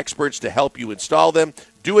need experts to help you install them,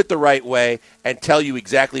 do it the right way, and tell you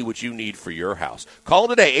exactly what you need for your house. Call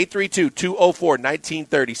today,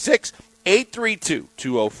 832-204-1936,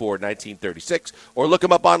 832-204-1936, or look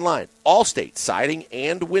them up online,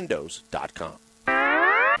 allstatesidingandwindows.com.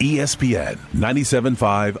 ESPN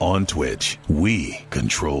 97.5 on Twitch. We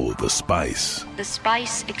control the spice. The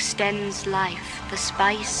spice extends life. The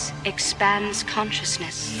spice expands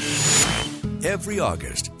consciousness. Every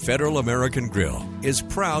August, Federal American Grill is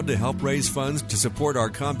proud to help raise funds to support our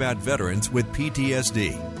combat veterans with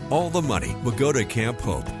PTSD. All the money will go to Camp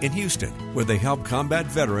Hope in Houston, where they help combat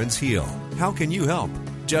veterans heal. How can you help?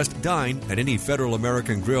 Just dine at any Federal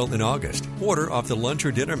American Grill in August. Order off the lunch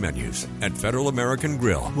or dinner menus at Federal American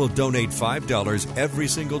Grill. We'll donate $5 every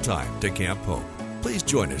single time to Camp Hope. Please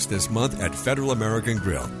join us this month at Federal American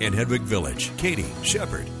Grill in Hedwig Village, Katy,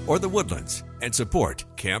 Shepherd, or the Woodlands, and support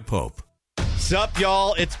Camp Hope. Sup,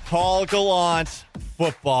 y'all? It's Paul Gallant.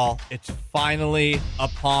 Football. It's finally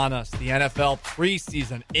upon us. The NFL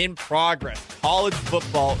preseason in progress. College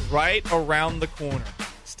football right around the corner.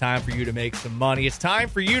 It's time for you to make some money. It's time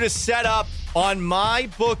for you to set up on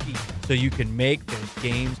MyBookie so you can make those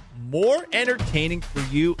games more entertaining for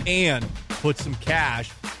you and put some cash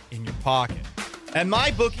in your pocket. At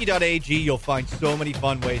MyBookie.ag, you'll find so many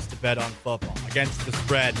fun ways to bet on football, against the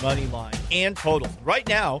spread, money line, and totals. Right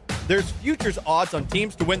now, there's futures odds on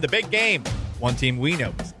teams to win the big game. One team we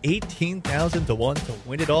know is 18,000 to 1 to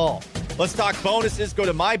win it all. Let's talk bonuses. Go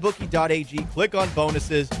to MyBookie.ag, click on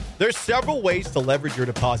bonuses. There's several ways to leverage your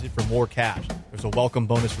deposit for more cash. There's a welcome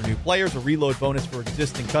bonus for new players, a reload bonus for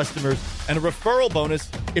existing customers, and a referral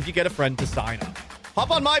bonus if you get a friend to sign up.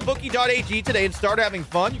 Hop on MyBookie.ag today and start having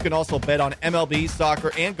fun. You can also bet on MLB,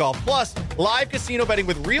 soccer, and golf. Plus, live casino betting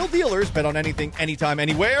with real dealers. Bet on anything, anytime,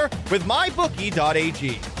 anywhere with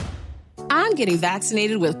MyBookie.ag. I'm getting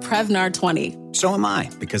vaccinated with Prevnar 20. So am I,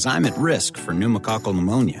 because I'm at risk for pneumococcal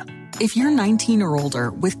pneumonia. If you're 19 or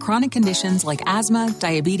older with chronic conditions like asthma,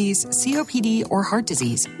 diabetes, COPD, or heart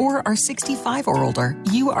disease, or are 65 or older,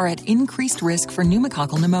 you are at increased risk for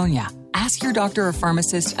pneumococcal pneumonia. Ask your doctor or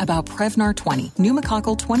pharmacist about Prevnar 20,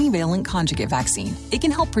 pneumococcal 20-valent conjugate vaccine. It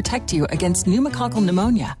can help protect you against pneumococcal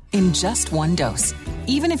pneumonia in just one dose.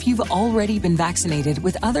 Even if you've already been vaccinated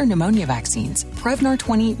with other pneumonia vaccines, Prevnar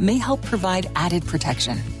 20 may help provide added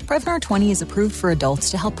protection. Prevnar 20 is approved for adults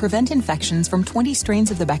to help prevent infections from 20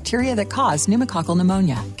 strains of the bacteria that cause pneumococcal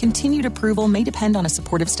pneumonia. Continued approval may depend on a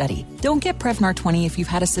supportive study. Don't get Prevnar 20 if you've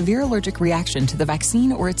had a severe allergic reaction to the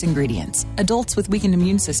vaccine or its ingredients. Adults with weakened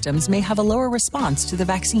immune systems may have a lower response to the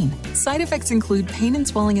vaccine. Side effects include pain and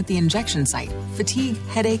swelling at the injection site, fatigue,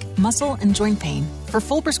 headache, muscle, and joint pain. For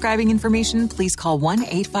full prescribing information, please call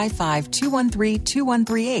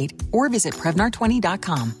 1-855-213-2138 or visit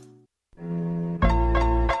Prevnar20.com.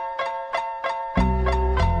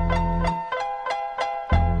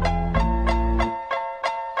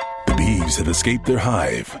 Bees have escaped their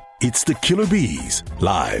hive. It's the Killer Bees,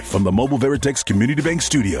 live from the Mobile Veritex Community Bank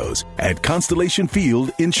Studios at Constellation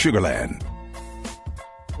Field in Sugar Land.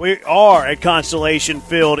 We are at Constellation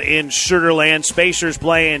Field in Sugar Land. Spacers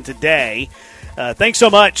playing today. Thanks so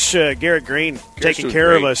much, Garrett Green, taking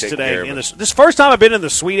care of us today. This first time I've been in the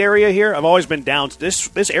suite area here. I've always been down.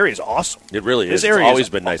 This area is awesome. It really is. This area it's always is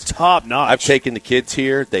been nice. Top notch. I've taken the kids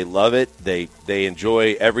here. They love it. They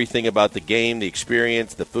enjoy everything about the game, the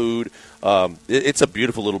experience, the food. It's a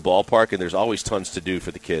beautiful little ballpark, and there's always tons to do for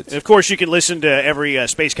the kids. And of course, you can listen to every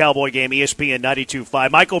Space Cowboy game, ESPN 92.5.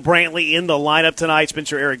 Michael Brantley in the lineup tonight.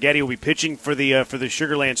 Spencer Arrighetti will be pitching for the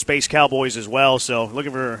Sugar Land Space Cowboys as well. So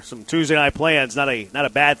looking for some Tuesday night plans, not a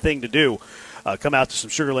bad thing to do. Come out to some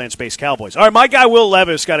Sugar Land Space Cowboys. All right, my guy Will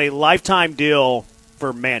Levis got a lifetime deal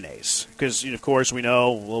for mayonnaise because, of course, we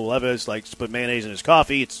know Will Levis likes to put mayonnaise in his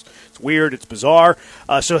coffee. It's weird. It's bizarre.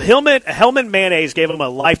 So Hellman Mayonnaise gave him a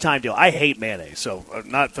lifetime deal. I hate mayonnaise, so I'm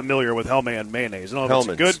not familiar with Hellman Mayonnaise. I don't know if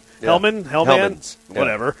it's good. Yeah. Hellman's? Yeah.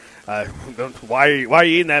 Whatever. Why are you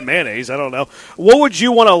eating that mayonnaise? I don't know. What would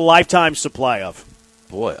you want a lifetime supply of?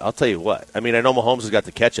 Boy, I'll tell you what. I mean, I know Mahomes has got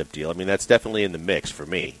the ketchup deal. I mean, that's definitely in the mix for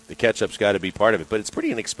me. The ketchup's got to be part of it, but it's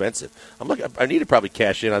pretty inexpensive. I need to probably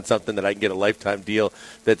cash in on something that I can get a lifetime deal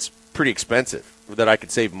that's pretty expensive that I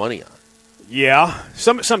could save money on. Yeah,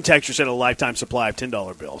 some texture said a lifetime supply of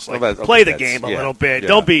 $10 bills. Play the game a little bit. Yeah.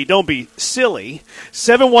 Don't be silly.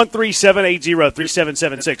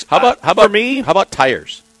 713-780-3776. How about for me? How about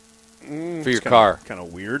tires? For your car, kind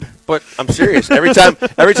of weird. But I'm serious. Every time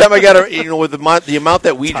I got with the amount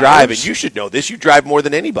that we drive, and you should know this, you drive more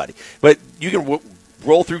than anybody. But you can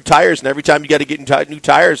roll through tires, and every time you got to get new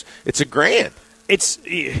tires, it's $1,000. It's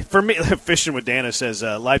for me. Fishing with Dana says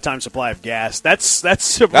lifetime supply of gas. That's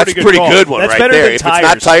a pretty good one. That's right better there. than if tires. It's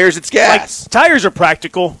not tires, it's gas. Tires are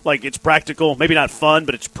practical. It's practical. Maybe not fun,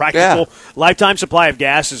 but it's practical. Yeah. Lifetime supply of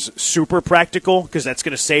gas is super practical because that's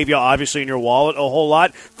going to save you obviously in your wallet a whole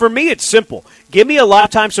lot. For me, it's simple. Give me a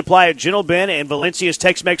lifetime supply of Gentle Ben and Valencia's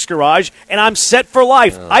Tex-Mex Garage, and I'm set for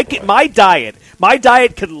life. My diet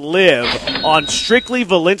could live on strictly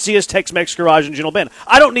Valencia's Tex-Mex Garage and Gentle Ben.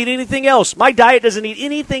 I don't need anything else. My diet doesn't need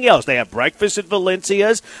anything else. They have breakfast at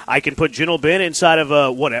Valencia's. I can put Gentle Ben inside of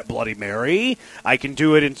Bloody Mary. I can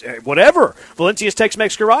do it in whatever. Valencia's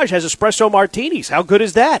Tex-Mex Garage has espresso martinis. How good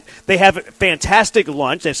is that? They have fantastic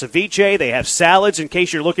lunch. They have ceviche. They have salads in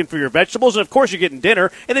case you're looking for your vegetables. And, of course, you're getting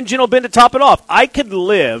dinner. And then Gentle Ben to top it off. I could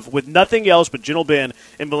live with nothing else but Gentle Ben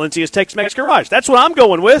and Valencia's Tex-Mex Garage. That's what I'm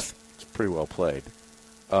going with. It's pretty well played.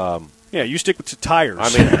 Yeah, you stick with tires.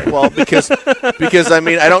 I mean, well, because I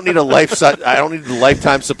mean, I don't need a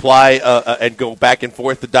lifetime supply and go back and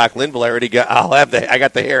forth to Doc Linville. I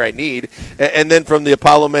got the hair I need. And then from the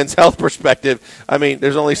Apollo Men's Health perspective, I mean,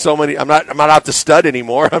 there's only so many. I'm not out to stud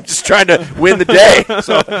anymore. I'm just trying to win the day.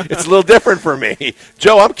 So it's a little different for me.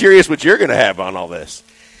 Joe, I'm curious what you're going to have on all this.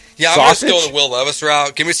 Yeah, I'm going to go the Will Levis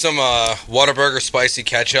route. Give me some Whataburger spicy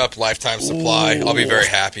ketchup, lifetime supply. I'll be very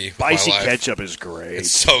happy. Spicy ketchup is great.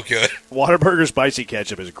 It's so good. Whataburger spicy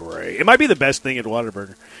ketchup is great. It might be the best thing at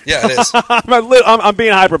Whataburger. Yeah, it is. I'm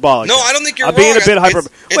being hyperbolic. No, I don't think you're wrong. I'm being a bit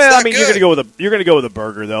hyperbolic. Well, I mean, you're going to go with a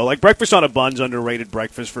burger though. Like breakfast on a bun's underrated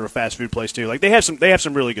breakfast for a fast food place too. Like they have some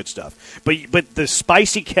really good stuff. But the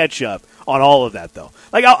spicy ketchup on all of that though.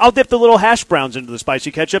 Like I'll dip the little hash browns into the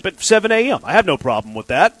spicy ketchup at 7 a.m. I have no problem with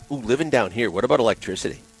that. Ooh, living down here, what about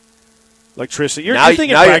electricity? Electricity. You're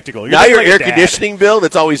thinking practical. Now your air conditioning bill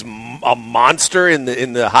that's always a monster in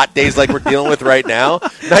the hot days like we're dealing with right now.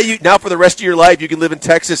 Now for the rest of your life you can live in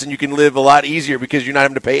Texas and you can live a lot easier because you're not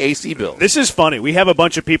having to pay AC bills. This is funny. We have a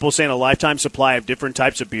bunch of people saying a lifetime supply of different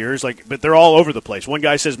types of beers, but they're all over the place. One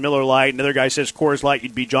guy says Miller Lite, another guy says Coors Light.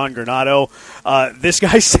 You'd be John Granado. This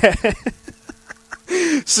guy said.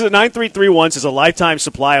 So 9331 says a lifetime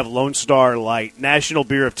supply of Lone Star Light, National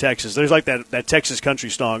Beer of Texas. There's like that Texas country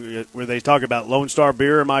song where they talk about Lone Star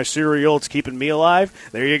beer in my cereal. It's keeping me alive.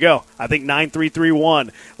 There you go. I think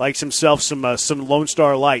 9331 likes himself some Lone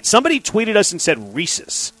Star Light. Somebody tweeted us and said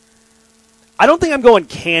Reese's. I don't think I'm going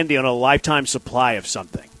candy on a lifetime supply of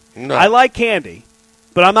something. No. I like candy,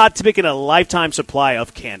 but I'm not picking a lifetime supply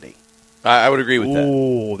of candy. I would agree with that.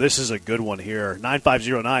 Ooh, this is a good one here.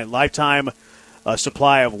 9509, lifetime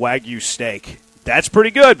supply of Wagyu steak. That's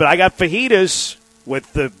pretty good, but I got fajitas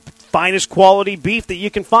with the finest quality beef that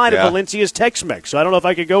you can find at Valencia's Tex-Mex. So I don't know if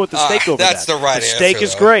I could go with the steak over that's that. the right answer. Steak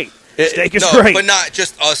is though. great. Steak is no, great. But not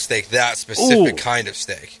just a steak, that specific kind of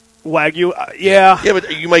steak. Wagyu, yeah. Yeah,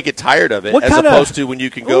 but you might get tired of it What as kinda- opposed to when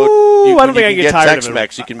you can go. Ooh, I don't think I can get tired of it.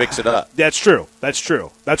 Tex-Mex, you can mix it up. That's true.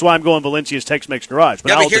 That's why I'm going Valencia's Tex-Mex Garage.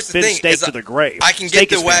 But I'll here's the defend thing, steak is to the grave. I can steak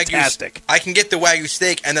get the is Wagyu. fantastic. I can get the Wagyu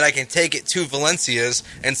steak, and then I can take it to Valencia's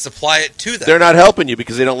and supply it to them. They're not helping you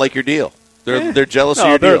because they don't like your deal. They're jealous of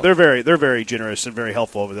your deal. They're very generous and very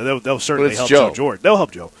helpful over there. They'll certainly help Joe. Joe Jordan. They'll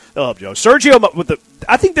help Joe. Sergio with the.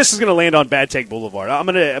 I think this is going to land on Bad Take Boulevard. I'm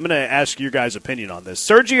gonna ask your guys' opinion on this.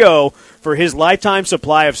 Sergio, for his lifetime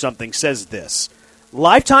supply of something, says this: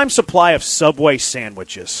 lifetime supply of Subway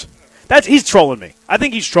sandwiches. He's trolling me. I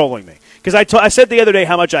think he's trolling me. Because I said the other day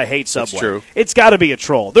how much I hate Subway. That's true. It's got to be a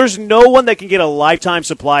troll. There's no one that can get a lifetime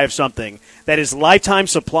supply of something that is lifetime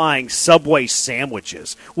supplying Subway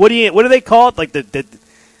sandwiches. What do they call it? Like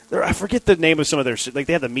I forget the name of some of their. Like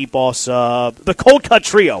they have the meatball sub, the cold cut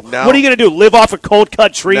trio. No. What are you going to do? Live off of cold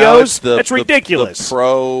cut trios? That's ridiculous. The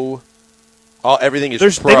pro. Everything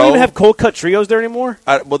is pro. They don't even have cold cut trios there anymore?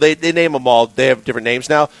 Well, they name them all. They have different names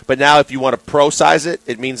now. But now if you want to pro size it,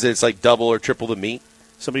 it means that it's like double or triple the meat.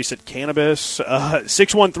 Somebody said cannabis.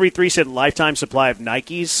 6133 said lifetime supply of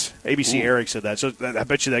Nikes. ABC Eric said that. So I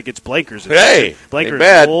bet you that gets Blankers. Hey,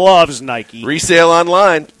 Blankers loves Nike. Resale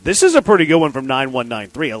online. This is a pretty good one from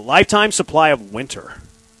 9193. A lifetime supply of Winter.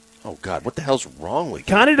 Oh, God. What the hell's wrong with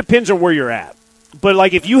you? Kind of depends on where you're at. But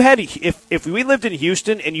like if we lived in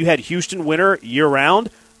Houston and you had Houston Winter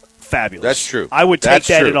year-round, fabulous. That's true. I would take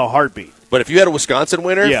that in a heartbeat. But if you had a Wisconsin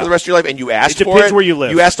winter for the rest of your life and you asked for it, it depends where you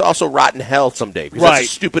live. You asked to also rot in hell someday because that's the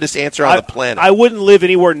stupidest answer on the planet. I wouldn't live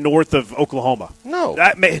anywhere north of Oklahoma. No.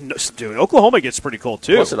 Dude, Oklahoma gets pretty cold,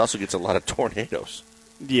 too. Plus, it also gets a lot of tornadoes.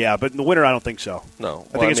 Yeah, but in the winter, I don't think so. No.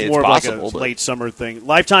 I think it's more possible, like a late summer thing.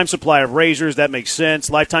 Lifetime supply of razors, that makes sense.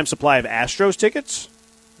 Lifetime supply of Astros tickets.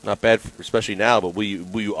 Not bad, especially now, but will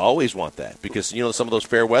you always want that? Because, some of those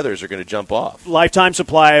fair weathers are going to jump off. Lifetime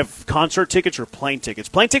supply of concert tickets or plane tickets.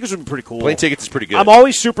 Plane tickets would be pretty cool. Plane tickets is pretty good. I'm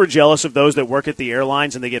always super jealous of those that work at the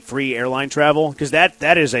airlines and they get free airline travel because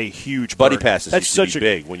that is a huge buddy perk. passes. That's such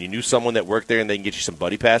big. When you knew someone that worked there and they can get you some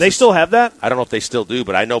buddy passes. They still have that? I don't know if they still do,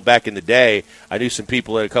 but I know back in the day, I knew some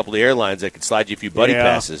people at a couple of the airlines that could slide you a few buddy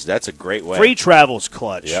passes. That's a great way. Free travel's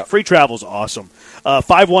clutch. Yep. Free travel's awesome.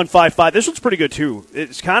 5155. This one's pretty good too.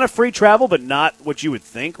 It's kind of free travel, but not what you would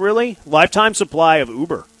think. Really, lifetime supply of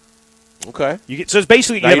Uber. Okay. So it's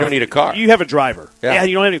basically you don't need a car. You have a driver. Yeah,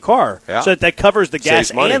 you don't have a car. Yeah. So that covers the gas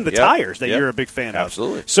Saves money. and the tires that you're a big fan of.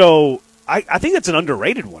 Absolutely. So I think that's an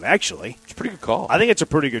underrated one. Actually, it's a pretty good call. I think it's a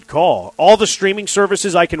pretty good call. All the streaming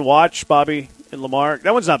services I can watch, Bobby and Lamar.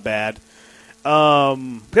 That one's not bad.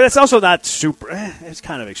 But it's also not super. It's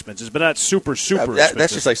kind of expensive, but not super expensive.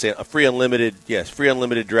 That's just like saying a free unlimited. Yes, free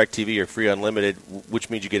unlimited DirecTV or free unlimited,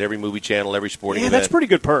 which means you get every movie channel, every sporting event. That's pretty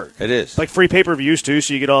good perk. It is like free pay-per-views too,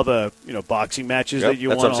 so you get all the boxing matches that you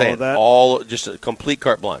that's want. What I'm saying. All of that. All just a complete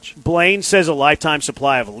carte blanche. Blaine says a lifetime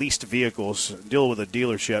supply of leased vehicles. Deal with a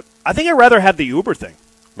dealership. I think I'd rather have the Uber thing.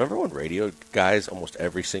 Remember when radio guys, almost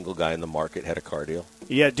every single guy in the market had a car deal?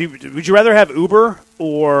 Yeah. Would you rather have Uber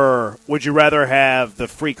or would you rather have the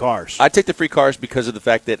free cars? I'd take the free cars because of the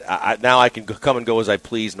fact that now I can come and go as I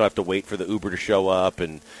please, don't have to wait for the Uber to show up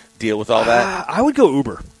and deal with all that. I would go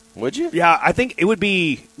Uber. Would you? Yeah, I think it would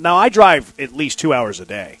be. Now, I drive at least 2 hours a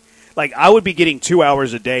day. Like, I would be getting 2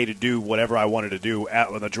 hours a day to do whatever I wanted to do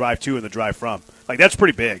on the drive to and the drive from. Like, that's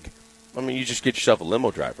pretty big. I mean, you just get yourself a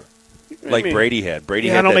limo driver. Like Brady had. Had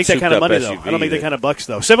I don't make that kind of money, SUV though. I don't make that kind of bucks,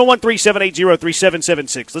 though.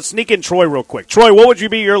 713-780-3776. Let's sneak in Troy real quick. Troy, what would you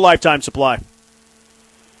be your lifetime supply?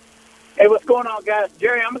 Hey, what's going on, guys?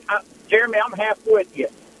 Jeremy, I'm half with you.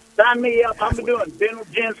 Sign me up. I'm doing Dental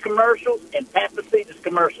Gens commercials and Papacitas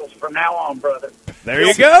commercials from now on, brother. There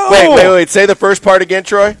you go. Wait. Say the first part again,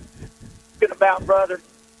 Troy. About, brother.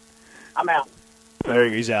 I'm out. There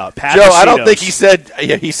he's out. Joe, I don't think he said.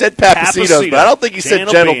 Yeah, he said Papacitos, but I don't think he said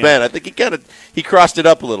Gentle Ben. I think he crossed it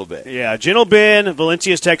up a little bit. Yeah, Gentle Ben,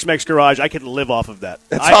 Valencia's Tex-Mex Garage. I could live off of that.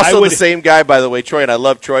 That's also the same guy, by the way, Troy, and I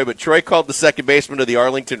love Troy, but Troy called the second baseman of the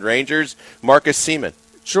Arlington Rangers Marcus Seaman.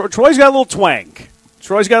 Troy's got a little twang.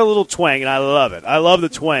 And I love it. I love the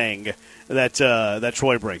twang that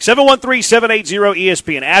Troy brings.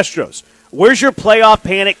 713-780-ESPN. Astros, where's your playoff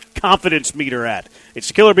panic confidence meter at? It's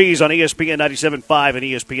the Killer Bees on ESPN 97.5 and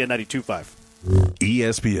ESPN 92.5.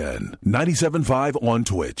 ESPN 97.5 on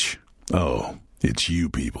Twitch. Oh, it's you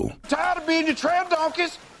people. Tired of being your trail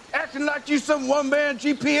donkeys? Acting like you some one-man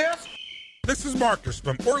GPS? This is Marcus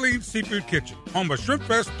from Orleans Seafood Kitchen, home of Shrimp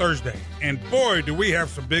Fest Thursday. And boy, do we have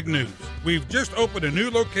some big news. We've just opened a new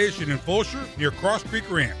location in Fulshear near Cross Creek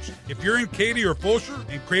Ranch. If you're in Katy or Fulshear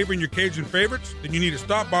and craving your Cajun favorites, then you need to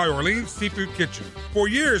stop by Orleans Seafood Kitchen. For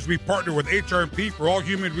years, we've partnered with HR&P for all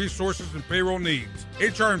human resources and payroll needs.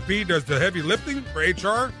 HR&P does the heavy lifting for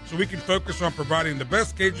HR, so we can focus on providing the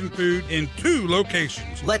best Cajun food in 2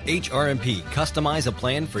 locations. Let HR&P customize a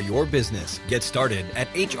plan for your business. Get started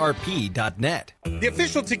at hrp.net. The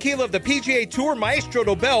official tequila of the PGA Tour, Maestro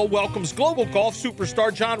Dobel, welcomes global golf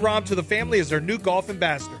superstar Jon Rahm to the family as their new golf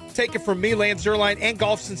ambassador. Take it from me, Lance Zierlein, and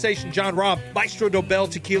golf sensation Jon Rahm. Maestro Dobel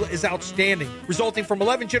tequila is outstanding. Resulting from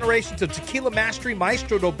 11 generations of tequila mastery,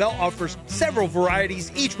 Maestro Dobel offers several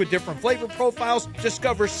varieties, each with different flavor profiles.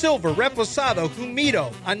 Discover Silver, Reposado,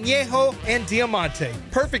 Humito, Añejo, and Diamante.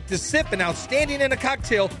 Perfect to sip and outstanding in a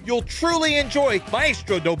cocktail. You'll truly enjoy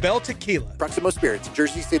Maestro Dobel tequila. Proximo Spirits,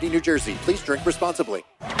 Jersey City, New Jersey. Please drink responsibly.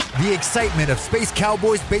 The excitement of Space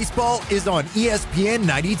Cowboys baseball is on ESPN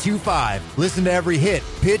 92.5. Listen to every hit,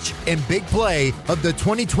 pitch, and big play of the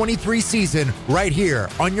 2023 season right here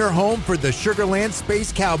on your home for the Sugarland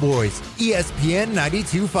Space Cowboys. ESPN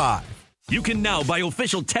 92.5. You can now buy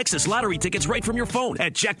official Texas lottery tickets right from your phone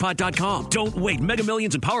at jackpot.com. Don't wait. Mega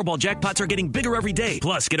Millions and Powerball jackpots are getting bigger every day.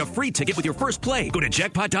 Plus, get a free ticket with your first play. Go to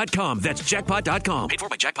jackpot.com. That's jackpot.com. Paid for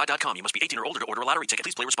by jackpot.com. You must be 18 or older to order a lottery ticket.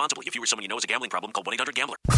 Please play responsibly. If you or someone you know has a gambling problem, call 1-800-GAMBLER.